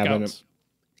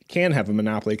can have a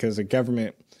monopoly, because a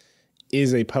government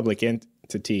is a public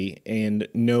entity and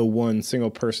no one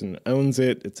single person owns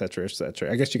it, et cetera, et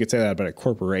cetera. I guess you could say that about a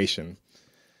corporation.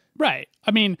 Right.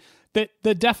 I mean,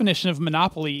 the definition of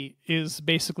monopoly is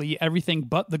basically everything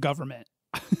but the government,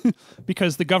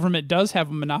 because the government does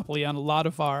have a monopoly on a lot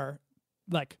of our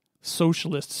like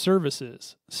socialist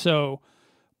services. So,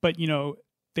 but you know,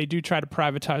 they do try to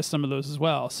privatize some of those as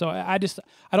well. So I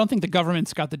don't think the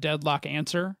government's got the deadlock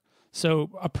answer. So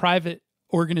a private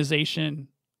organization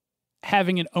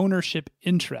having an ownership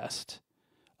interest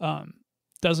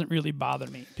doesn't really bother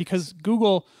me, because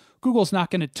Google's not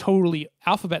going to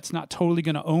Alphabet's not totally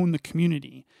going to own the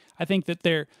community. I think that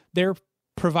they're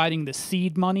providing the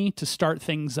seed money to start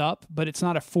things up, but it's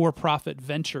not a for-profit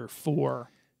venture for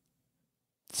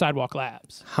Sidewalk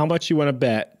Labs. How much you want to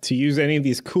bet to use any of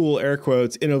these cool air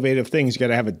quotes, innovative things? You got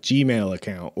to have a Gmail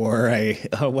account or a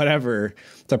whatever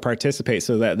to participate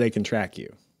so that they can track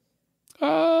you.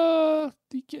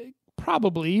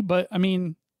 Probably, but I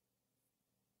mean,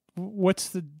 what's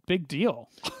the big deal?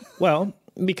 Well,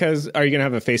 because are you going to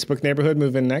have a Facebook neighborhood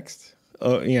move in next?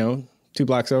 2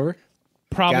 blocks over?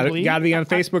 Probably. Got to be on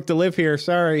Facebook to live here.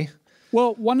 Sorry.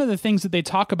 Well, one of the things that they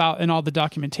talk about in all the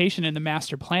documentation in the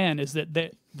master plan is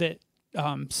that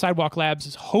Sidewalk Labs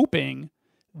is hoping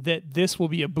that this will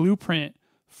be a blueprint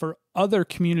for other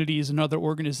communities and other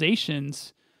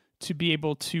organizations to be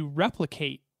able to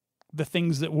replicate the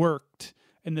things that worked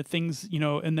and the things,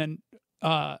 and then,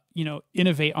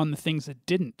 innovate on the things that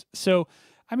didn't. So,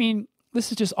 I mean,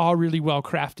 this is just all really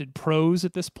well-crafted prose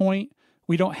at this point.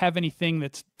 We don't have anything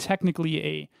that's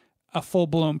technically a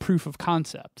full-blown proof of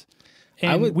concept.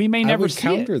 And we may never see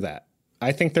counter that.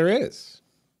 I think there is.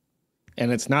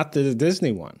 And it's not the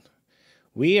Disney one.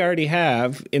 We already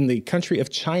have, in the country of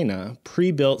China,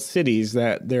 pre-built cities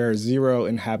that there are 0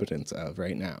 inhabitants of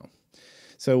right now.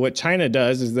 So what China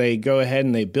does is they go ahead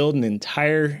and they build an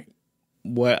entire,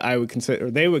 what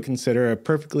they would consider a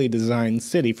perfectly designed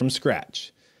city from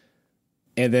scratch.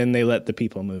 And then they let the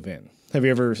people move in. Have you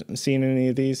ever seen any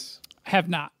of these? I have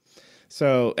not.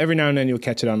 So every now and then you'll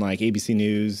catch it on like ABC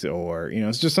News or,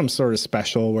 it's just some sort of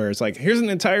special where it's like, here's an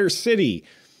entire city,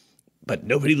 but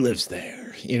nobody lives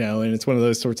there, and it's one of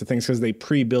those sorts of things because they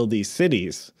pre-build these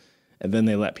cities and then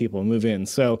they let people move in.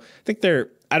 So I think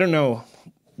I don't know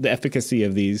the efficacy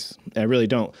of these. I really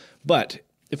don't. But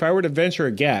if I were to venture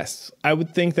a guess, I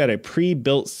would think that a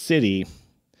pre-built city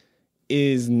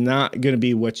is not going to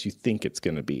be what you think it's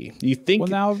going to be. You think? Well,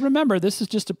 now remember, this is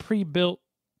just a pre-built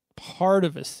part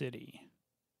of a city.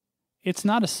 It's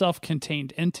not a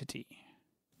self-contained entity.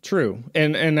 True.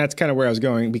 And that's kind of where I was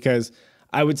going, because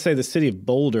I would say the city of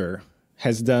Boulder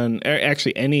has done,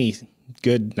 actually any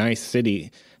good, nice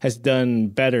city has done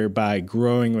better by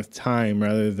growing with time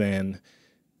rather than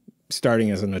starting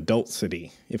as an adult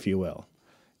city, if you will.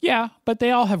 Yeah, but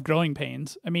they all have growing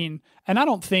pains. I mean, and I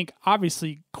don't think,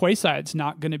 obviously, Quayside's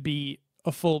not going to be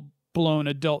a full-blown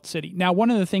adult city. Now, one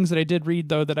of the things that I did read,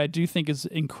 though, that I do think is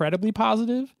incredibly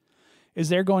positive is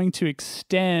they're going to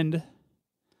extend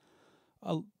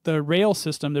the rail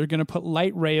system. They're going to put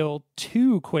light rail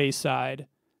to Quayside,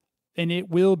 and it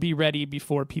will be ready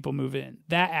before people move in.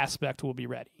 That aspect will be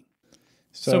ready.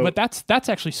 So but that's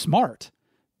actually smart,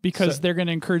 because they're going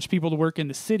to encourage people to work in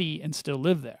the city and still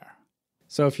live there.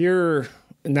 So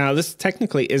now this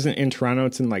technically isn't in Toronto,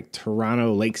 it's in like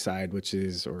Toronto Lakeside, which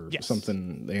is,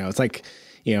 something, it's like,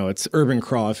 it's urban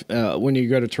crawl. When you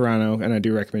go to Toronto, and I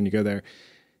do recommend you go there,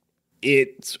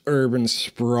 it's urban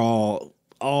sprawl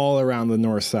all around the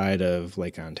north side of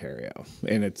Lake Ontario.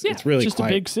 And it's really just a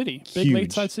big city, big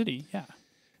lakeside city. Yeah.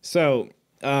 So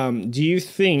do you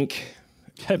think,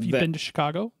 Have you been to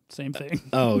Chicago? Same thing.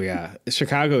 Oh yeah,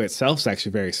 Chicago itself is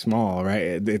actually very small,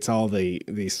 right? It's all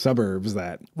the suburbs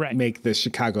that make the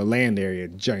Chicagoland area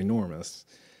ginormous.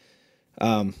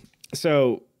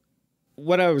 So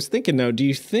what I was thinking though, do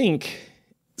you think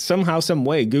somehow, some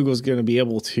way, Google's going to be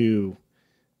able to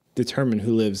determine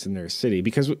who lives in their city?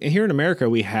 Because here in America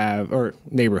we have, or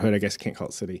neighborhood, I guess I can't call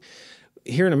it city.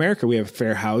 Here in America we have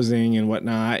fair housing and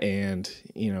whatnot, and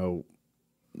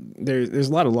there's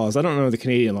a lot of laws. I don't know the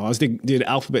Canadian laws. Did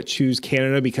Alphabet choose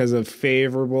Canada because of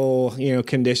favorable,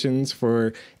 conditions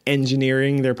for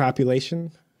engineering their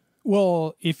population?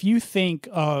 Well, if you think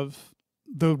of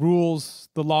the rules,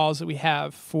 the laws that we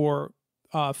have for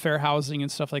fair housing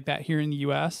and stuff like that here in the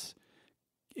U.S.,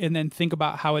 and then think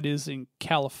about how it is in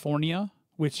California,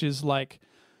 which is like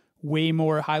way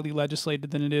more highly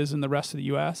legislated than it is in the rest of the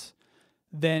U.S.,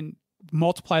 then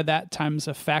multiply that times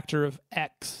a factor of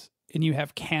X, and you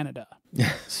have Canada.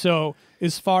 So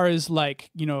as far as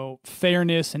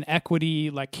fairness and equity,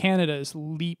 like Canada is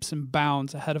leaps and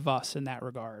bounds ahead of us in that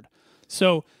regard.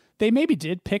 So they maybe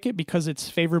did pick it because it's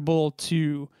favorable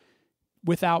to,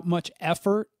 without much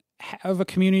effort, have a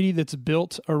community that's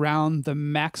built around the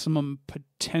maximum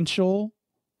potential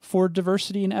for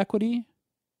diversity and equity.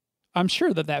 I'm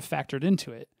sure that factored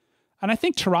into it. And I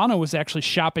think Toronto was actually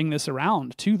shopping this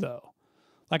around too, though.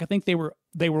 Like, I think they were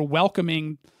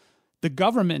welcoming. The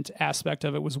government aspect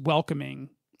of it was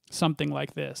welcoming something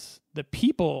like this. The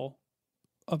people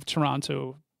of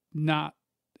Toronto, not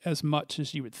as much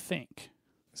as you would think.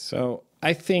 So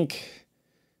I think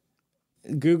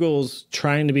Google's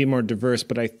trying to be more diverse,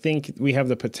 but I think we have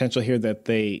the potential here that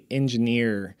they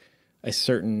engineer a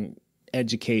certain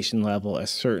education level, a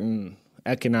certain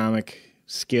economic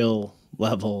skill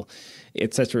level,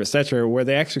 et cetera, where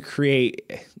they actually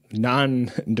create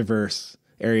non-diverse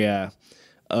area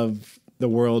of the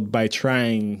world by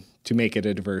trying to make it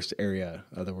a diverse area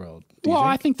of the world.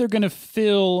 I think they're going to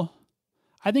fill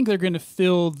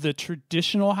the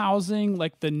traditional housing,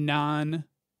 like the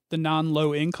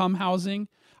non-low income housing.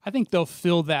 I think they'll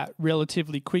fill that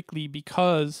relatively quickly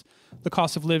because the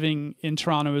cost of living in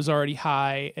Toronto is already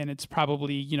high, and it's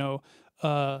probably,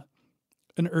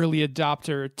 an early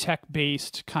adopter,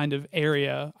 tech-based kind of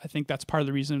area. I think that's part of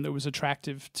the reason it was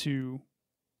attractive to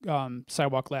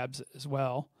Sidewalk Labs as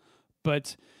well.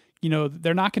 But,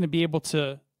 they're not going to be able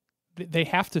to, they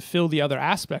have to fill the other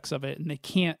aspects of it, and they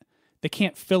can't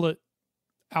fill it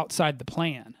outside the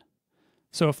plan.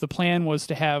 So if the plan was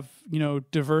to have,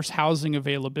 diverse housing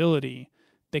availability,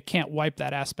 they can't wipe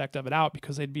that aspect of it out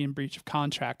because they'd be in breach of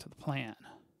contract to the plan.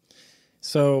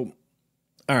 So,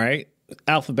 all right,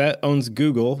 Alphabet owns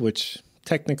Google, which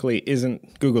technically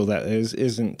isn't Google,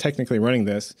 isn't technically running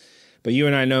this, but you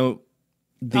and I know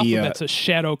Alphabet's a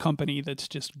shadow company that's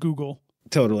just Google.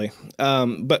 Totally.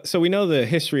 But so we know the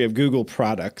history of Google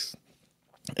products,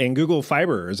 and Google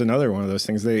Fiber is another one of those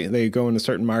things. They go into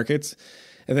certain markets,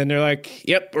 and then they're like,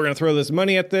 yep, we're going to throw this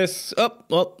money at this. Oh,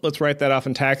 well, let's write that off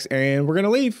in tax, and we're going to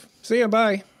leave. See ya,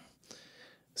 bye.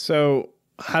 So,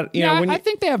 I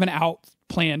think they have an out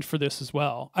planned for this as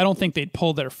well. I don't think they'd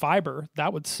pull their fiber.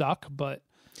 That would suck, but...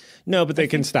 No, but they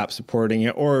can stop supporting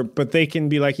it, but they can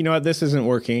be like, you know what, this isn't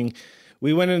working.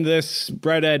 We went into this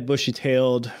bright-eyed,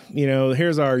 bushy-tailed,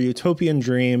 here's our utopian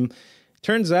dream.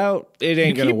 Turns out it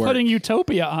ain't going to work. You keep putting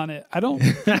utopia on it. I don't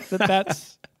think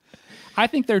that's... I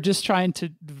think they're just trying to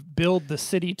build the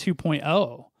city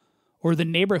 2.0 or the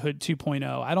neighborhood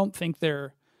 2.0. I don't think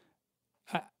they're...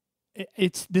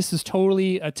 This is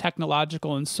totally a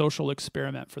technological and social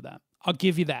experiment for them. I'll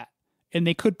give you that. And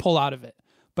they could pull out of it.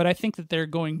 But I think that they're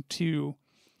going to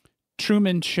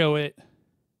Truman show it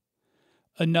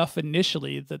enough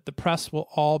initially that the press will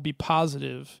all be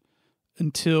positive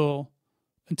until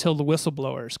the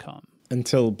whistleblowers come.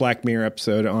 Until Black Mirror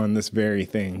episode on this very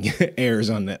thing airs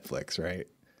on Netflix, right?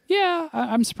 Yeah,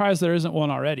 I'm surprised there isn't one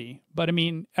already. But I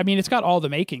mean, it's got all the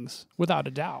makings, without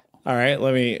a doubt. All right,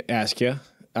 let me ask you.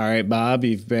 All right, Bob,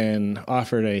 you've been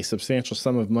offered a substantial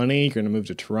sum of money. You're going to move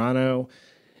to Toronto,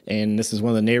 and this is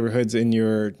one of the neighborhoods in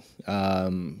your,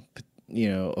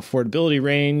 affordability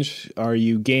range. Are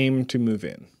you game to move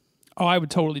in? Oh, I would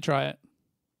totally try it.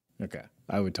 Okay,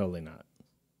 I would totally not.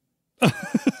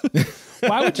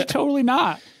 Why would you totally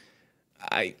not?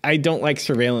 I don't like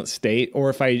surveillance state, or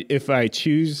if I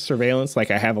choose surveillance,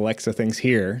 like I have Alexa things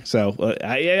here. So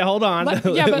hold on. But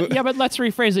let's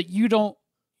rephrase it. You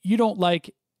don't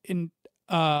like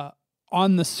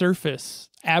on the surface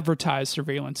advertised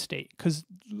surveillance state, because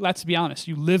let's be honest,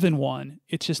 you live in one.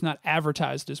 It's just not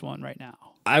advertised as one right now.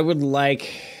 I would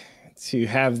like to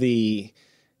have the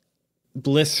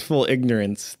blissful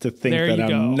ignorance to think There that you I'm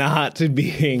go. not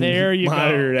being There you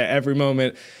monitored go. at every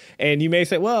moment. And you may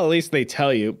say, well, at least they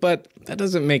tell you, but that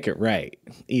doesn't make it right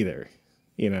either.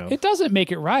 You know, It doesn't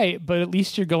make it right, but at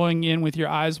least you're going in with your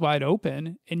eyes wide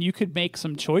open and you could make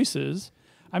some choices.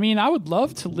 I mean, I would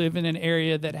love to live in an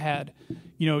area that had,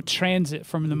 transit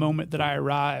from the moment that I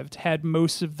arrived, had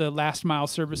most of the last mile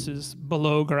services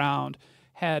below ground,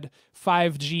 had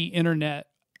 5G internet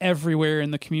everywhere in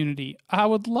the community. I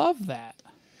would love that.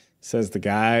 says the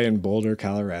guy in Boulder,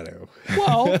 Colorado.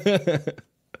 Well,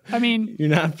 I mean, You're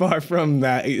not far from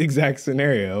that exact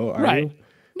scenario, are right. you?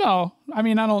 No, I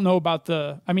mean, I don't know about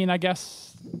I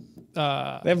guess. They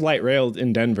have light rail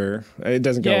in Denver. It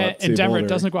doesn't go up to in Denver, Boulder. it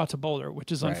doesn't go out to Boulder,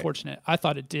 which is Right. unfortunate. I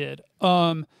thought it did.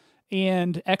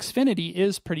 And Xfinity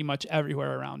is pretty much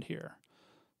everywhere around here.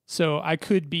 So I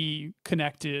could be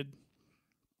connected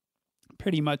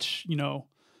pretty much,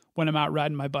 when I'm out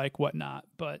riding my bike, whatnot.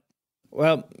 But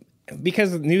Well,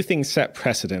 because new things set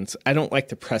precedents, I don't like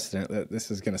the precedent that this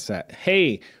is going to set.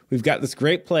 Hey, we've got this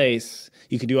great place.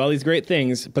 You can do all these great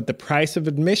things, but the price of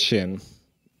admission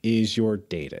is your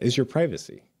data, is your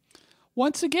privacy.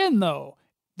 once again, though,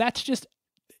 that's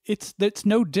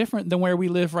no different than where we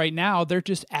live right now. They're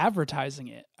just advertising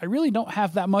it. I really don't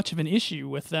have that much of an issue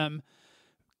with them.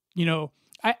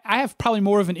 I have probably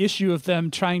more of an issue of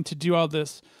them trying to do all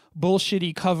this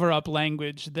bullshitty cover-up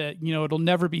language that, it'll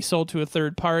never be sold to a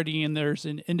third party and there's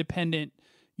an independent,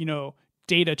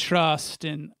 data trust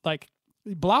and like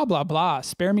blah, blah, blah.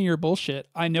 Spare me your bullshit.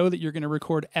 I know that you're going to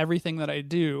record everything that I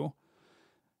do.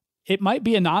 It might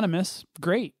be anonymous.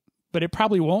 Great. But it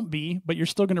probably won't be, but you're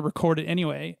still going to record it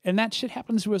anyway. And that shit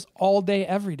happens to us all day,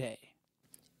 every day.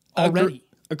 Already.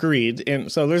 Agreed. And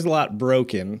so there's a lot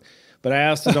broken, but I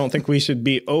also don't think we should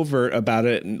be overt about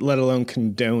it, let alone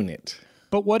condone it.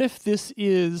 But what if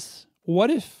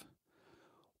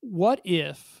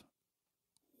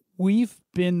we've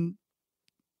been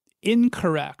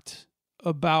incorrect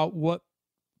about what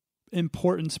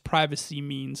importance privacy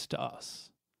means to us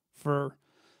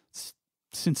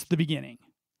since the beginning?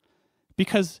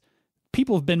 Because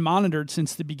people have been monitored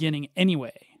since the beginning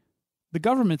anyway. The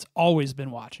government's always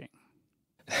been watching.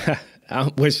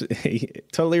 Which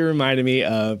totally reminded me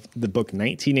of the book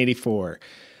 1984.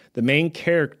 The main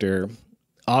character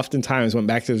oftentimes went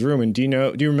back to his room, and do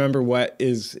you remember what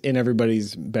is in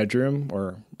everybody's bedroom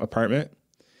or apartment?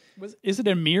 Is it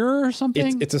a mirror or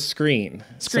something? It's a screen.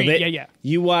 Screen, So yeah.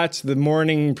 You watch the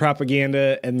morning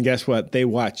propaganda, and guess what? They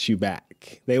watch you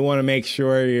back. They want to make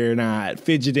sure you're not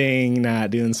fidgeting,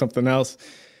 not doing something else.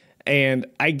 And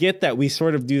I get that we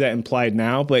sort of do that implied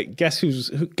now, but guess who's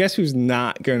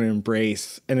not going to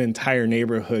embrace an entire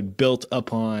neighborhood built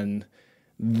upon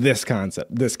this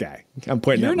concept? This guy. I'm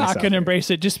pointing. You're at not myself going to here. embrace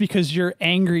it just because you're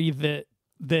angry that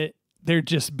they're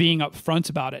just being upfront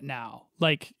about it now.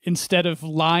 Like, instead of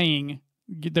lying,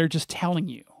 they're just telling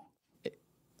you.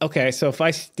 Okay, so if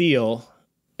I steal,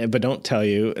 but don't tell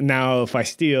you, now if I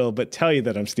steal but tell you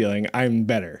that I'm stealing, I'm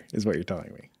better, is what you're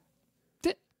telling me.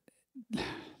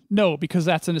 No, because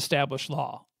that's an established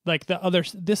law. Like the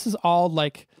others, this is all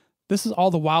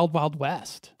the wild, wild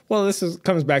west. Well,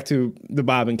 comes back to the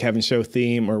Bob and Kevin show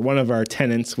theme, or one of our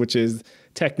tenets, which is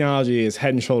technology is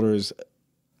head and shoulders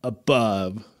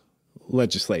above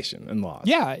legislation and laws.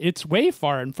 Yeah, it's way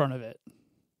far in front of it.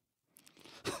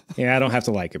 Yeah, I don't have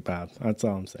to like it, Bob. That's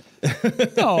all I'm saying.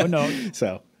 No.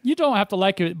 So You don't have to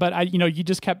like it, but you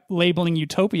just kept labeling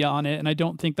utopia on it, and I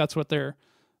don't think that's what they're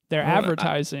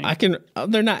advertising.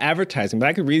 They're not advertising, but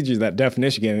I could read you that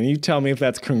definition again, and you tell me if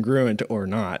that's congruent or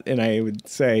not. And I would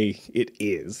say it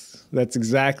is. That's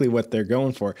exactly what they're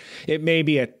going for. It may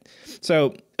be a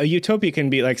utopia can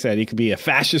be, like I said, it could be a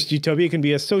fascist utopia, it can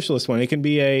be a socialist one, it can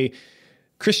be a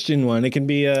Christian one, it can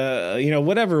be a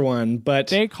whatever one, but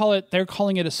they're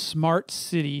calling it a smart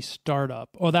city startup.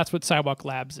 Oh, that's what Sidewalk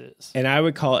Labs is. and I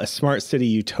would call it a smart city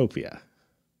utopia.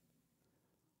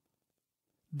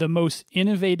 The most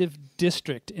innovative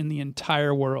district in the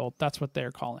entire world. That's what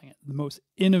they're calling it. The most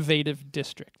innovative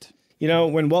district.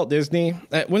 When Walt Disney,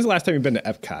 when's the last time you've been to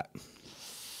Epcot?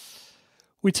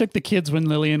 We took the kids when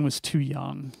Lillian was too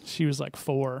young. She was like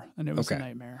 4, and it was a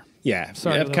nightmare. Yeah,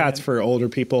 Sorry, Epcot's Lillian. for older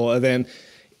people. And then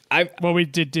we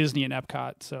did Disney and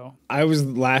Epcot, so. I was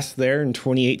last there in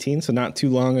 2018, so not too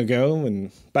long ago,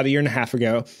 and about a year and a half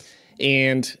ago,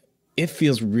 and it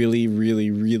feels really, really,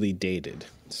 really dated.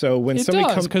 So when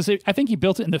somebody comes, because I think he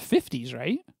built it in the 50s,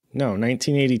 right? No,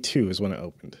 1982 is when it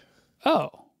opened.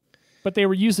 Oh, but they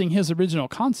were using his original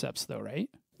concepts, though, right?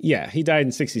 Yeah, he died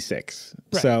in 66.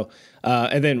 Right. So,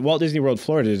 and then Walt Disney World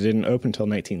Florida didn't open until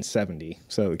 1970.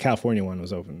 So the California one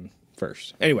was open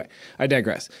first. Anyway, I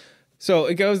digress. So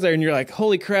it goes there and you're like,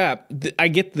 holy crap, I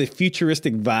get the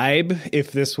futuristic vibe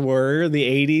if this were the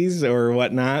 80s or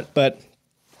whatnot. But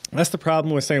that's the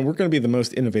problem with saying we're going to be the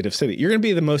most innovative city. You're going to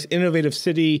be the most innovative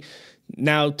city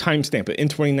now, timestamp it in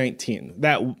 2019,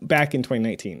 back in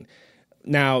 2019.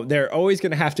 Now, they're always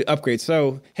going to have to upgrade.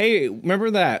 So, hey,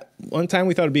 remember that one time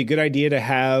we thought it'd be a good idea to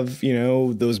have,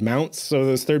 those mounts so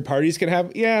those third parties can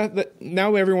have? Yeah,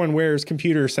 now everyone wears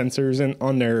computer sensors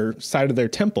on their side of their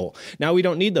temple. Now we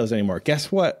don't need those anymore.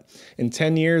 Guess what? In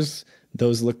 10 years,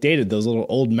 those look dated, those little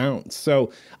old mounts.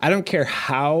 So I don't care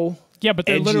how... Yeah, but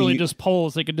they're literally just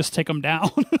poles. They could just take them down.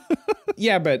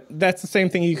 Yeah, but that's the same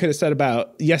thing you could have said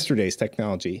about yesterday's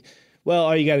technology. Well,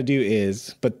 all you got to do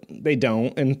is, but they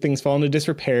don't, and things fall into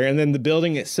disrepair, and then the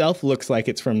building itself looks like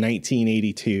it's from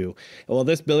 1982. Well,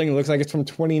 this building looks like it's from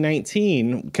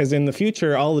 2019, because in the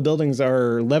future, all the buildings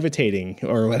are levitating,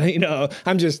 or,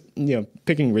 I'm just,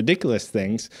 picking ridiculous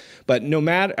things. But no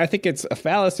matter, I think it's a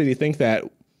fallacy to think that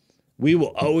we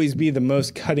will always be the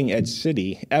most cutting-edge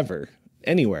city ever,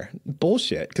 anywhere.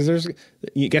 Bullshit, because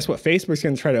guess what? Facebook's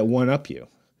going to try to one-up you.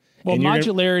 Well,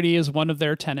 modularity is one of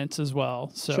their tenets as well.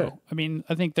 So, sure. I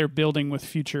think they're building with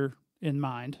future in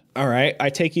mind. All right. I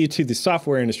take you to the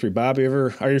software industry, Bob.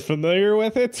 Are you familiar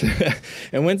with it?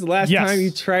 And when's the last time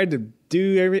you tried to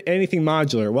do anything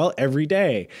modular? Well, every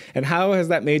day. And how has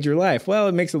that made your life? Well,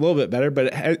 it makes it a little bit better,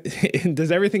 but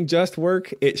does everything just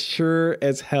work? It sure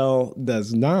as hell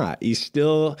does not.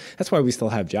 That's why we still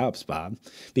have jobs, Bob,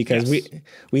 because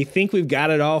we think we've got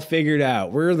it all figured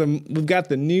out. We've got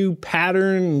the new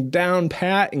pattern down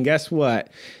pat, and guess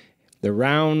what? The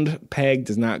round peg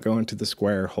does not go into the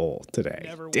square hole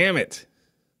today. Damn it.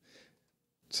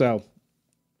 So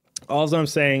all I'm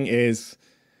saying is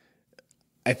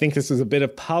I think this is a bit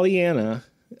of Pollyanna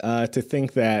to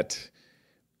think that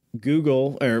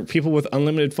Google or people with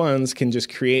unlimited funds can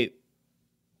just create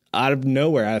out of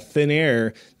nowhere, out of thin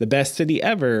air, the best city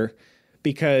ever.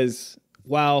 Because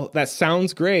while that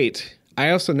sounds great,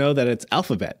 I also know that it's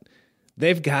Alphabet.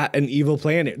 They've got an evil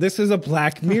plan here. This is a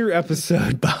Black Mirror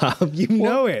episode, Bob. You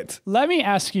know it. Let me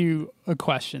ask you a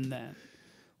question then.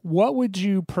 What would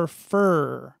you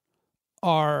prefer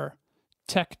our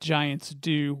tech giants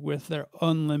do with their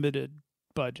unlimited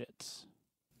budgets?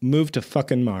 Move to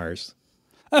fucking Mars.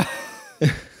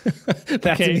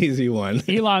 That's an easy one.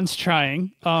 Elon's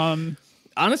trying.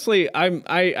 Honestly,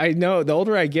 I know the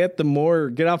older I get, the more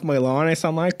get off my lawn I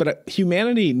sound like, but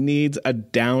humanity needs a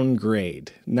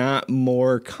downgrade, not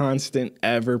more constant,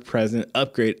 ever-present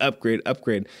upgrade.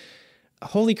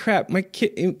 Holy crap, my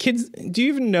kids, do you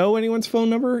even know anyone's phone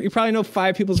number? You probably know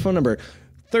 5 people's phone number.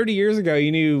 30 years ago,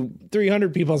 you knew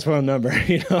 300 people's phone number.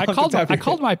 I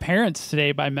called my parents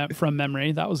today from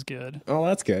memory. That was good. Oh,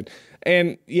 that's good.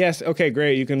 And yes, okay,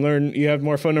 great. You can learn. You have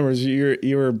more phone numbers.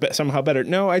 You're somehow better.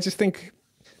 No, I just think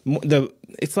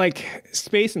it's like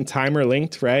space and time are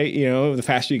linked, right? The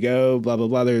faster you go, blah blah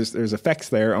blah. There's effects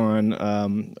there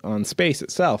on space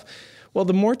itself. Well,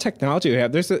 the more technology we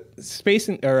have, there's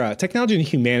technology and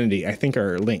humanity, I think,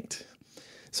 are linked.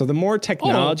 So the more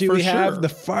technology we have, the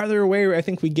farther away I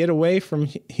think we get away from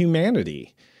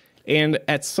humanity. And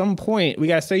at some point, we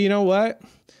got to say, you know what?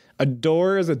 A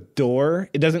door is a door.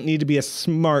 It doesn't need to be a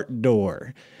smart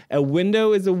door. A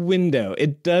window is a window.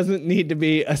 It doesn't need to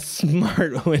be a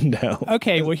smart window.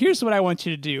 Okay, well, here's what I want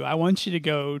you to do. I want you to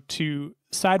go to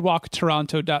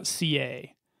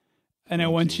sidewalktoronto.ca, and I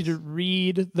want you to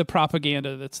read the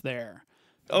propaganda that's there.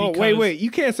 Oh, wait.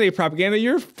 You can't say propaganda.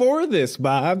 You're for this,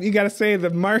 Bob. You got to say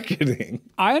the marketing.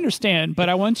 I understand, but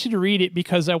I want you to read it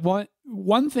because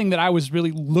one thing that I was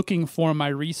really looking for in my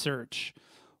research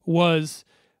was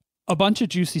a bunch of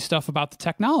juicy stuff about the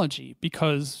technology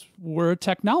because we're a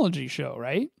technology show,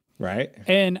 right? Right.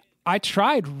 And I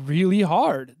tried really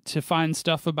hard to find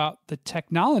stuff about the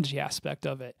technology aspect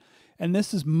of it. And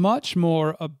this is much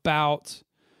more about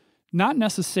not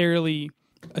necessarily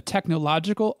a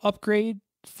technological upgrade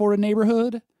for a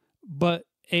neighborhood, but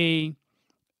an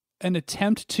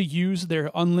attempt to use their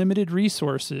unlimited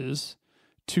resources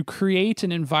to create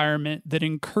an environment that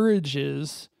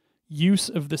encourages use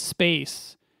of the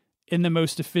space in the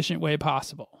most efficient way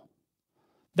possible.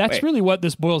 That's really what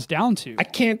this boils down to. I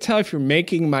can't tell if you're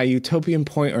making my utopian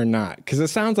point or not, because it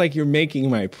sounds like you're making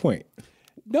my point.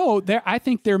 No, I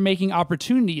think they're making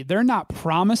opportunity. They're not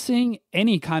promising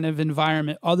any kind of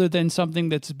environment other than something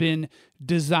that's been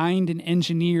designed and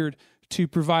engineered to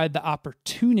provide the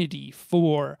opportunity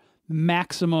for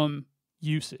maximum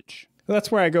usage. Well, that's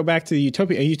where I go back to the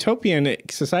utopia. A utopian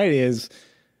society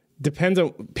depends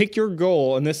on, pick your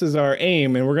goal, and this is our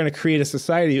aim, and we're going to create a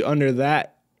society under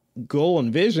that goal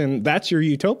and vision. That's your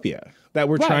utopia that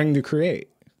we're trying to create.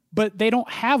 but they don't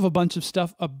have a bunch of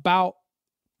stuff about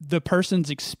the person's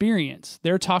experience.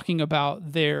 They're talking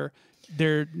about their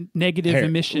negative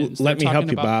emissions. Let me help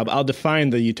you, Bob. I'll define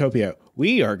the utopia.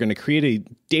 We are going to create a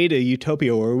data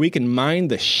utopia where we can mine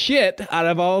the shit out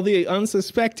of all the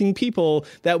unsuspecting people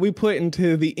that we put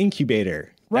into the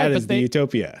incubator. Right, that is the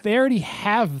utopia. They already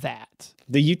have that.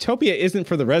 The utopia isn't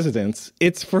for the residents.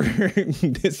 It's for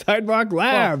the Sidewalk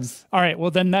Labs. Well, all right.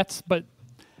 Well, then but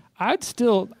I'd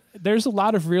still, there's a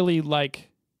lot of really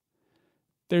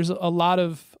there's a lot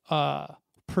of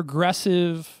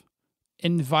progressive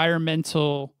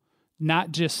environmental,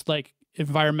 not just like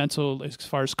environmental as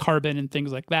far as carbon and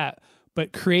things like that,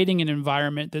 but creating an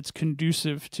environment that's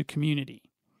conducive to community.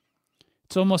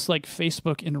 It's almost like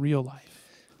Facebook in real life.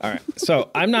 All right.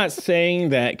 So I'm not saying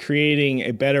that creating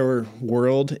a better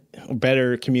world, a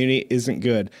better community isn't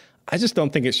good. I just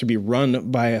don't think it should be run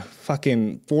by a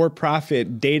fucking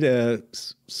for-profit data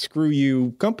screw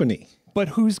you company. But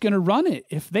who's going to run it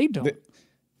if they don't?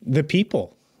 The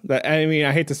people. I mean,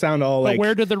 I hate to sound all but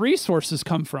where do the resources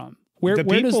come from?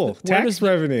 Tax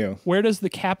revenue. Where does the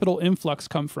capital influx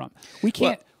come from? We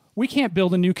can't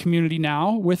build a new community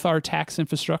now with our tax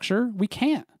infrastructure. We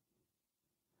can't.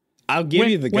 I'll give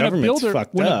you the government's fucked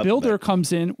up. When a builder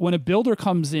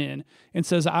comes in and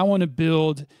says, I want to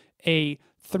build a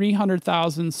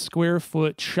 300,000 square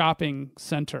foot shopping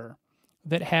center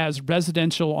that has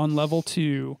residential on level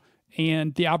 2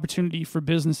 and the opportunity for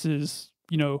businesses,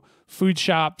 food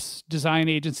shops, design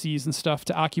agencies and stuff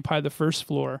to occupy the first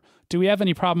floor. Do we have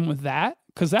any problem with that?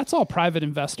 Because that's all private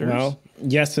investors. Well,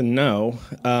 yes and no.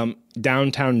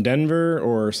 Downtown Denver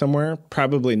or somewhere,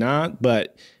 probably not.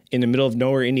 But in the middle of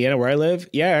nowhere, Indiana, where I live,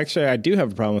 yeah, actually, I do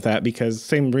have a problem with that because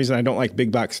same reason I don't like big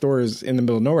box stores in the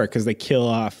middle of nowhere because they kill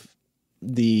off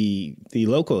the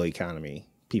local economy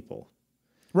people.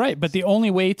 Right, but the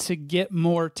only way to get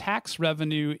more tax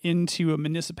revenue into a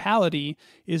municipality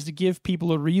is to give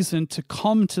people a reason to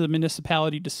come to the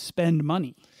municipality to spend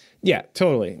money. Yeah,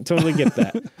 totally get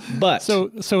that. But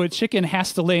so a chicken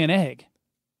has to lay an egg.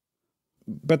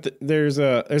 But there's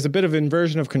a bit of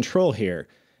inversion of control here.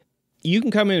 You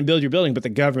can come in and build your building, but the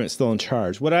government's still in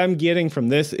charge. What I'm getting from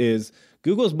this is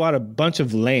Google's bought a bunch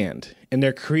of land, and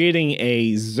they're creating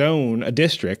a zone, a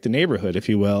district, a neighborhood, if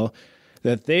you will,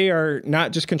 that they are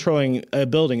not just controlling a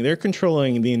building, they're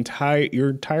controlling your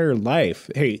entire life.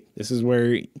 Hey, this is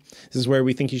where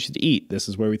we think you should eat. This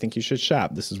is where we think you should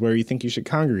shop. This is where we think you should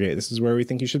congregate. This is where we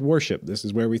think you should worship. This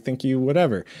is where we think you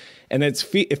whatever. And it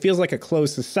feels like a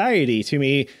closed society to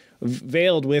me,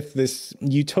 veiled with this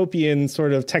utopian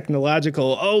sort of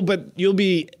technological, but you'll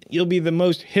be the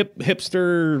most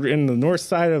hipster in the north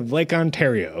side of Lake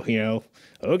Ontario,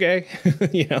 Okay.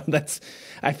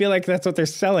 I feel like that's what they're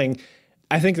selling.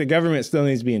 I think the government still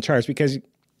needs to be in charge because,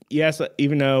 yes,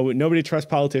 even though nobody trusts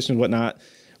politicians and whatnot,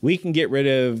 we can get rid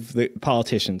of the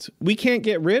politicians. We can't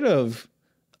get rid of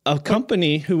a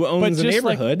company who owns a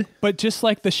neighborhood. But just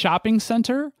like the shopping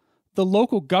center, the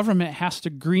local government has to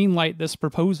greenlight this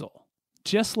proposal,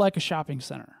 just like a shopping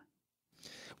center.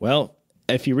 Well,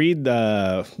 if you read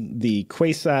the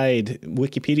Quayside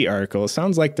Wikipedia article, it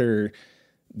sounds like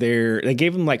they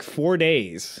gave them like 4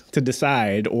 days to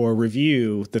decide or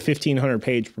review the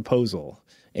 1,500-page proposal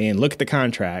and look at the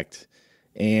contract,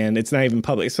 and it's not even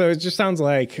public. So it just sounds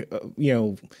like,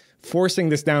 forcing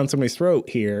this down somebody's throat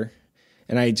here.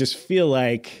 And I just feel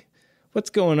like, what's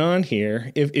going on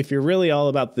here? If you're really all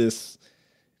about this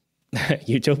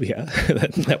utopia,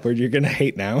 that word you're going to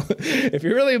hate now, if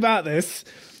you're really about this,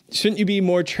 shouldn't you be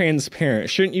more transparent?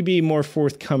 Shouldn't you be more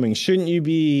forthcoming? Shouldn't you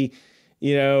be,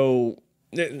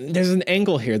 there's an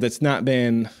angle here that's not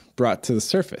been brought to the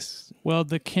surface. Well,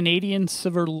 the Canadian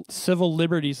Civil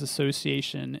Liberties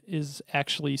Association is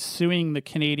actually suing the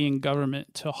Canadian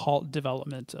government to halt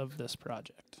development of this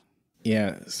project.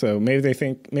 Yeah, so maybe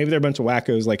they're a bunch of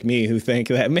wackos like me who think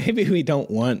that maybe we don't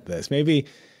want this. Maybe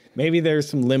there's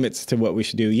some limits to what we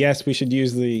should do. Yes, we should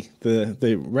use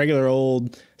the regular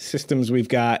old systems we've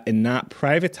got and not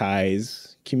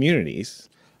privatize communities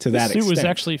to that extent. The suit was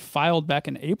actually filed back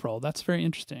in April. That's very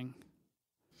interesting.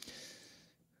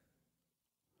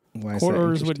 Court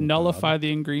orders would nullify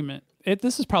the agreement.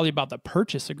 This is probably about the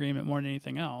purchase agreement more than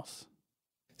anything else.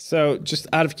 So just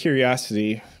out of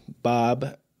curiosity,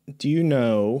 Bob, do you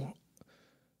know,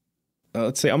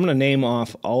 let's say I'm going to name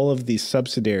off all of the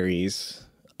subsidiaries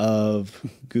of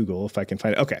Google, if I can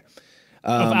find it. Okay.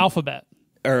 Of Alphabet.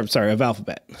 Of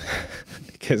Alphabet.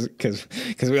 Because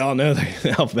we all know that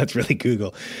Alphabet's really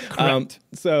Google. Correct.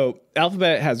 So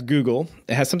Alphabet has Google.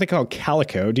 It has something called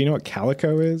Calico. Do you know what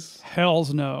Calico is?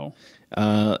 Hells no.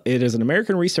 It is an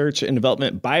American research and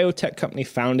development biotech company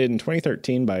founded in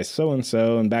 2013 by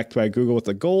so-and-so and backed by Google with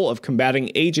the goal of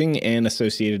combating aging and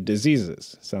associated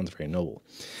diseases. Sounds very noble.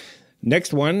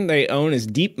 Next one they own is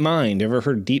DeepMind. Ever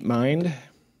heard of DeepMind?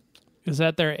 Is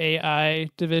that their AI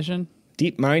division?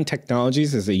 DeepMind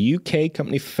Technologies is a UK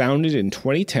company founded in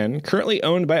 2010, currently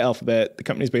owned by Alphabet. The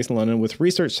company is based in London with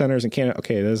research centers in Canada.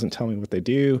 Okay, it doesn't tell me what they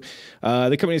do.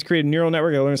 The company has created a neural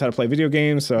network that learns how to play video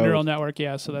games. So Neural network,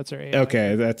 yeah, so that's their AI.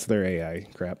 Okay, that's their AI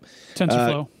crap.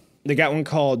 TensorFlow. They got one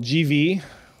called GV.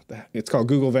 It's called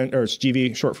Google, or it's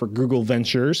GV, short for Google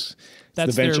Ventures.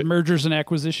 That's their mergers and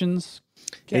acquisitions.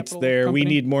 It's their company. We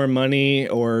need more money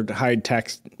or hide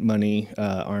tax money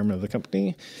arm of the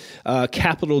company.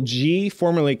 Capital G,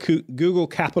 formerly Google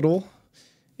Capital,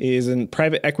 is a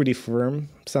private equity firm.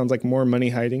 Sounds like more money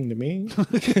hiding to me.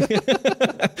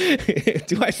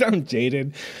 Do I sound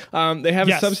jaded? They have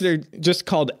a subsidiary just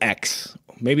called X.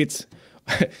 Maybe it's...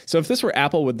 So if this were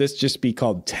Apple, would this just be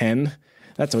called 10?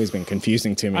 That's always been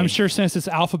confusing to me. I'm sure since it's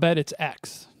Alphabet, it's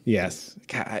X. Yes.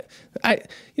 God, you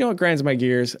know what grinds my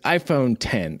gears? iPhone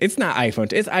 10. It's not iPhone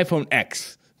 10. It's iPhone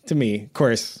X to me. Of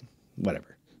course,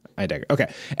 whatever. I digress.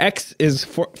 Okay. X is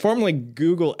formerly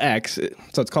Google X,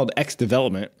 so it's called X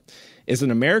Development, is an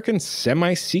American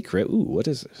semi-secret. Ooh, what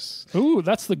is this? Ooh,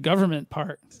 that's the government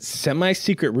part.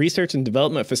 Semi-secret research and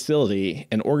development facility,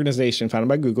 an organization founded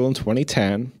by Google in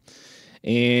 2010.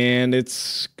 And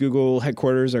its Google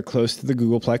headquarters are close to the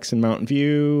Googleplex in Mountain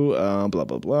View, blah, blah,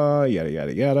 blah, yada,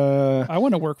 yada, yada. I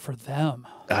want to work for them.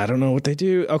 I don't know what they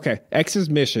do. Okay. X's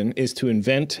mission is to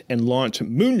invent and launch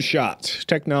moonshot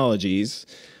technologies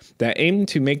that aim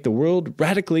to make the world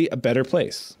radically a better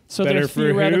place. So better they're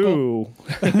theoretical.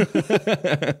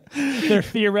 They're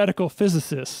theoretical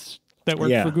physicists that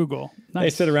work for Google. Nice. They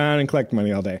sit around and collect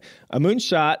money all day. A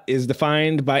moonshot is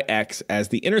defined by X as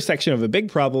the intersection of a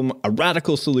big problem, a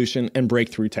radical solution, and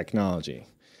breakthrough technology.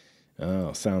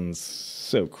 Oh, sounds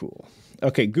so cool.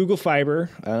 Okay, Google Fiber.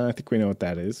 I think we know what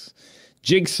that is.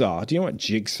 Jigsaw. Do you know what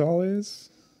Jigsaw is?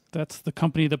 That's the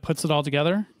company that puts it all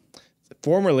together?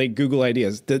 Formerly Google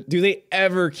Ideas. Do they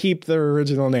ever keep their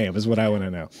original name is what I want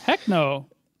to know. Heck no.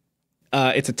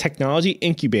 It's a technology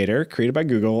incubator created by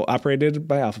Google, operated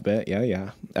by Alphabet.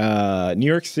 New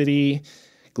York City,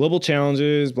 global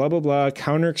challenges, blah, blah, blah,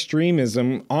 counter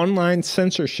extremism, online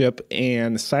censorship,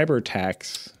 and cyber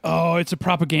attacks. Oh, it's a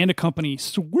propaganda company.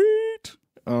 Sweet.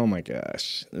 Oh my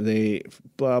gosh. They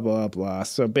blah, blah, blah.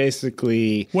 So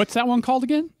basically. What's that one called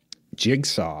again?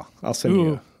 Jigsaw. I'll send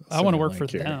you. I want to work for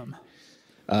them.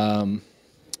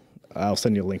 I'll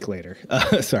send you a link later.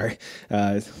 Sorry.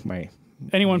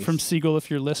 Anyone from Siegel,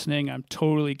 if you're listening, I'm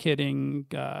totally kidding.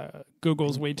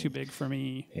 Google's way too big for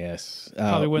me. Yes.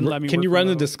 Probably wouldn't let me Can work you run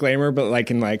the remote. disclaimer, but like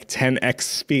in like 10x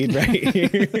speed right here?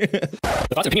 The thoughts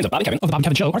and opinions of Bob and Kevin Of the Bob and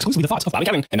Kevin Show are exclusively the thoughts of Bob and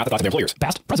Kevin, and not the thoughts of their employers.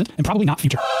 past, present, and probably not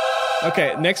future.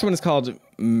 Okay, next one is called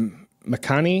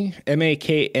Makani,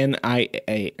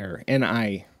 M-A-K-N-I-A, or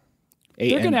N-I-A-N-I.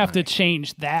 They're going to have to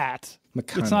change that.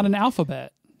 Makani. It's not an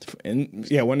alphabet. And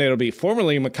yeah, one day it'll be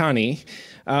formerly Makani,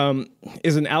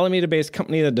 is an Alameda-based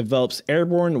company that develops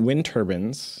airborne wind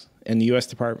turbines in the U.S.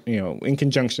 Department, in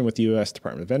conjunction with the U.S.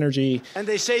 Department of Energy. And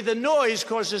they say the noise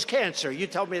causes cancer. You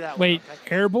told me that. Wait,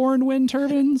 airborne wind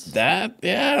turbines? Let me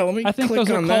I think click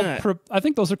those are on called. that. I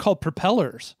think those are called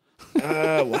propellers.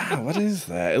 Wow, what is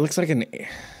that? It looks like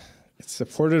it's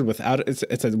supported without,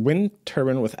 it's a wind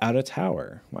turbine without a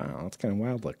tower. Wow, that's kind of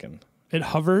wild looking. It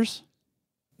hovers.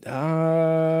 You'll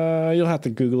have to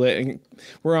Google it. And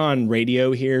we're on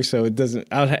radio here, so it doesn't.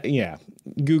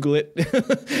 Google it,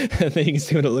 and then you can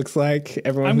see what it looks like.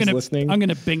 Everyone who's listening, I'm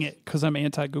gonna Bing it because I'm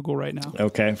anti-Google right now.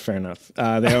 Okay, fair enough.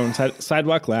 They own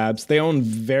Sidewalk Labs. They own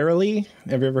Verily.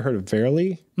 Have you ever heard of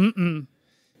Verily? Mm-mm.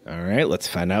 All right, let's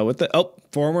find out what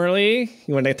formerly.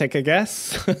 You want to take a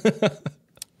guess?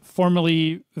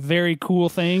 Formerly very cool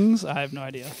things. I have no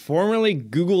idea. Formerly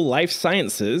Google Life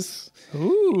Sciences.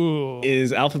 Ooh.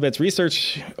 Is Alphabet's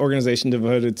research organization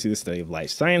devoted to the study of life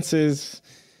sciences.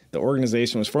 The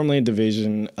organization was formerly a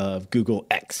division of Google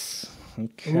X.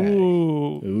 Okay.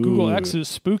 Ooh. Google X is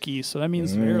spooky, so that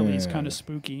means Verily is kind of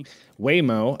spooky.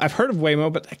 Waymo. I've heard of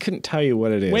Waymo, but I couldn't tell you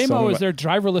what it is. Waymo is their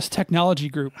driverless technology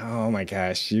group. Oh my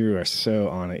gosh, you are so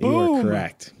on it. Boom. You are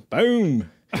correct. Boom.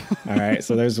 All right,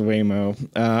 so there's Waymo.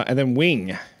 And then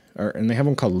Wing. And they have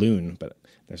one called Loon, but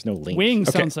there's no link. Wing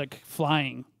sounds like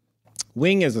flying.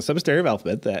 Wing is a subsidiary of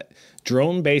Alphabet that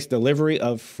drone-based delivery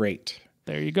of freight.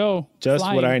 There you go. Just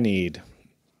Flying. what I need.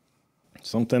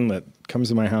 Something that comes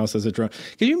to my house as a drone.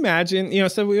 Can you imagine,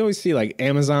 so we always see like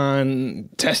Amazon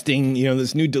testing,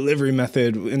 this new delivery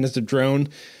method and it's a drone.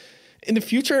 In the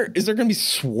future, is there going to be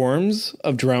swarms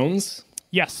of drones?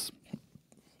 Yes.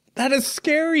 That is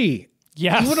scary.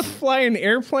 Yes. You want to fly an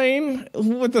airplane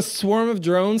with a swarm of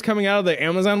drones coming out of the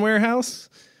Amazon warehouse?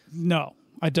 No,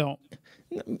 I don't.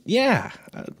 Yeah.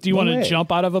 Do you want to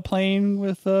jump out of a plane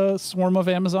with a swarm of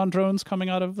Amazon drones coming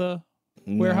out of the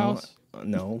warehouse?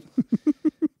 No.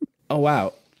 Oh,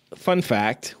 wow. Fun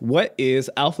fact. What is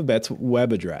Alphabet's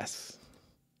web address?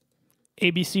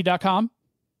 abc.com.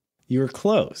 You were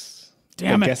close.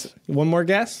 Damn it. Guess, one more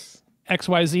guess?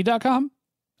 xyz.com.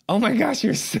 Oh my gosh,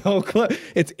 you're so close.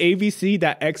 It's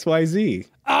abc.xyz.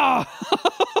 How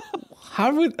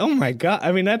would, oh my God.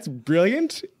 I mean, that's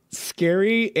brilliant,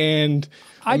 scary, and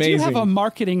amazing. I do have a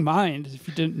marketing mind, if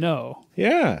you didn't know.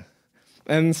 Yeah.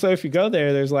 And so if you go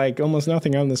there, there's like almost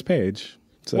nothing on this page.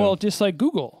 So, Well, just like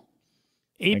Google.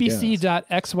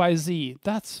 abc.xyz.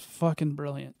 That's fucking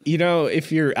brilliant. you know,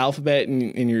 if you're Alphabet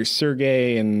and you're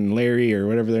Sergey and Larry or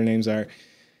whatever their names are,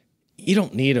 you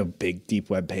don't need a big, deep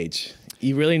web page.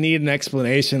 You really need an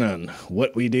explanation on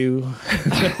what we do.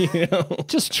 You know?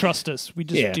 Just trust us. We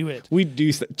just do it. We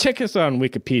do. Check us on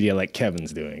Wikipedia like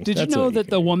Kevin's doing. Did you know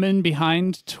that the woman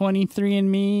behind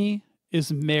 23andMe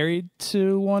is married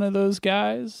to one of those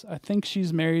guys? I think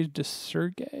she's married to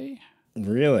Sergey.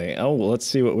 Really? Oh, well, let's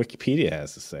see what Wikipedia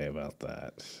has to say about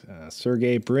that.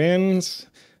 Sergey Brin's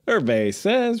survey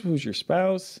says, who's your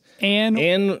spouse? And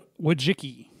And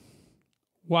Wojcicki.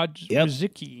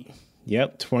 Wojcicki.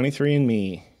 Yep,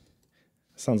 23andMe.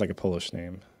 Sounds like a Polish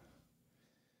name.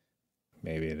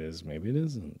 Maybe it is, maybe it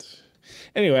isn't.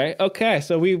 Anyway, okay,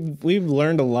 so we've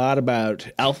learned a lot about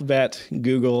Alphabet,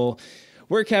 Google,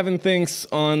 where Kevin thinks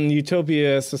on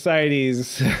Utopia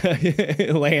Society's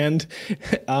land,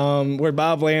 where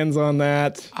Bob lands on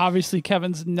that. Obviously,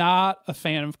 Kevin's not a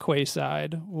fan of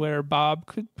Quayside, where Bob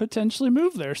could potentially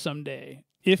move there someday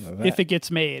if it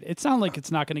gets made. It sounds like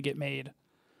it's not going to get made.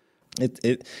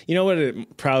 It you know what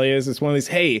it probably is? It's one of these,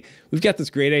 hey, we've got this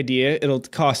great idea. It'll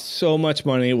cost so much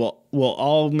money. We'll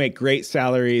all make great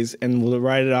salaries and we'll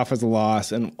write it off as a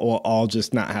loss and we'll all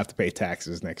just not have to pay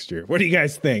taxes next year. What do you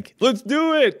guys think? Let's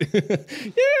do it.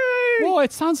 Yay! Well,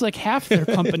 it sounds like half their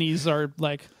companies are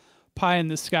like pie in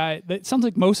the sky. It sounds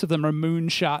like most of them are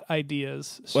moonshot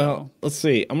ideas. So. Well, let's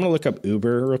see. I'm going to look up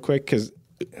Uber real quick because,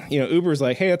 you know, Uber's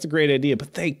like, hey, that's a great idea,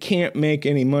 but they can't make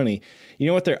any money. You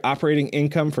know what their operating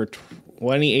income for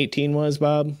 2018 was,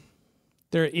 Bob?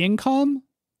 Their income?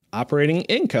 Operating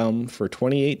income for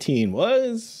 2018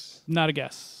 was? Not a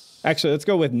guess. Actually, let's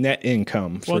go with net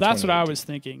income. Well, that's what I was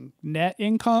thinking. Net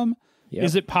income? Yep.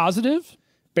 Is it positive?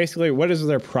 Basically, what is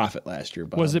their profit last year,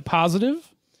 Bob? Was it positive?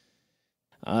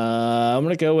 I'm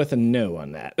going to go with a no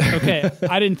on that. Okay.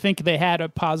 I didn't think they had a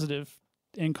positive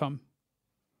income.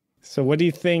 So what do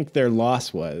you think their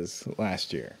loss was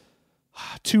last year?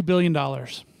 $2 billion.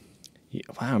 Yeah,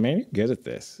 wow, man, you're good at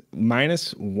this.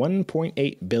 Minus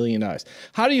 $1.8 billion.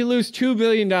 How do you lose $2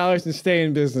 billion and stay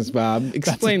in business, Bob?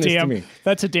 Explain this to me.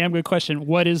 That's a damn good question.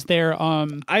 What is their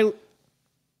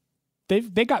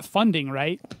they got funding,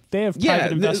 right? They have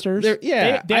private investors. They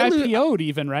IPO'd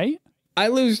even, right? I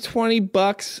lose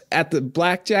 $20 at the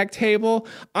blackjack table.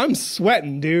 I'm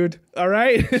sweating, dude. All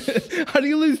right? How do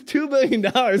you lose $2 billion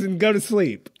and go to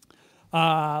sleep?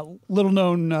 Little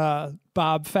known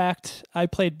Bob fact, I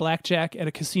played blackjack at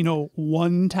a casino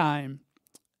one time.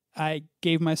 I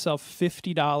gave myself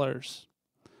 $50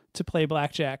 to play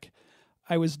blackjack.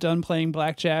 I was done playing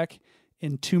blackjack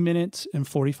in 2 minutes and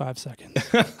 45 seconds.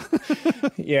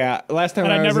 Yeah, last time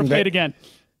and I never played again.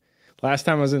 Last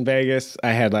time I was in Vegas,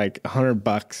 I had like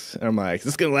 $100. And I'm like,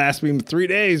 this is going to last me 3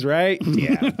 days, right?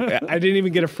 Yeah. I didn't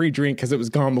even get a free drink because it was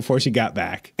gone before she got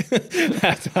back.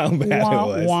 That's how bad it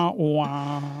was. Wah,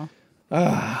 wah.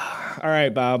 All right,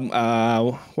 Bob.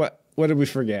 What did we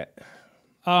forget?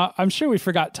 I'm sure we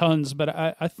forgot tons, but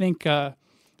I think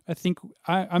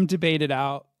I'm debated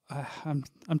out.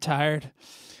 I'm tired.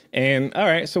 And all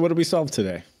right, so what did we solve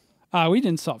today? We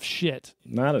didn't solve shit.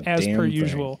 Not a as damn per thing.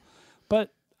 usual.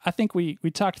 But I think we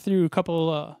talked through a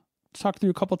couple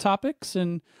topics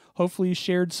and hopefully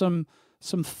shared some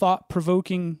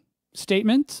thought-provoking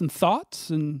statements and thoughts,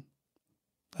 and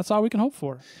that's all we can hope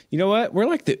for. You know what? We're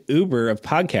like the Uber of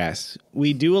podcasts.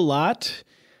 We do a lot.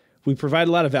 We provide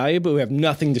a lot of value, but we have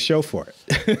nothing to show for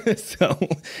it. So,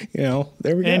 you know,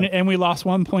 there we go. And we lost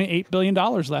 $1.8 billion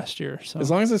last year. So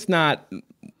as long as it's not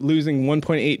losing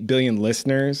 1.8 billion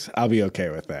listeners, I'll be okay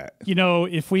with that. You know,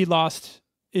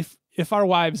 if our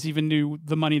wives even knew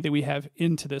the money that we have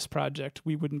into this project,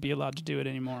 we wouldn't be allowed to do it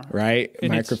anymore. Right?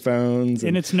 And microphones.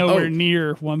 And it's nowhere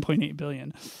near 1.8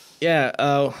 billion.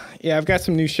 Yeah. Yeah. I've got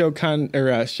some new show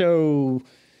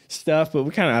stuff, but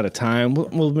we're kind of out of time.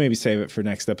 We'll maybe save it for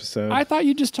next episode. I thought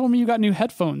you just told me you got new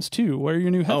headphones too. Where are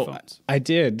your new headphones? I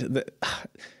did.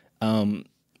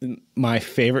 My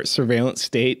favorite surveillance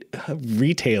state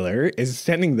retailer is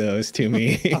sending those to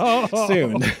me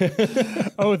soon.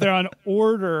 Oh, they're on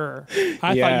order. I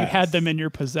thought you had them in your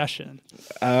possession.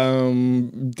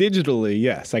 Digitally,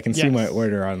 yes. I can see my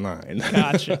order online.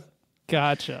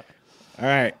 Gotcha. All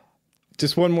right.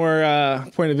 Just one more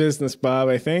point of business, Bob,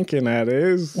 I think, and that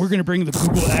is... We're going to bring the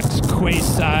Google X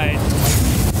Quayside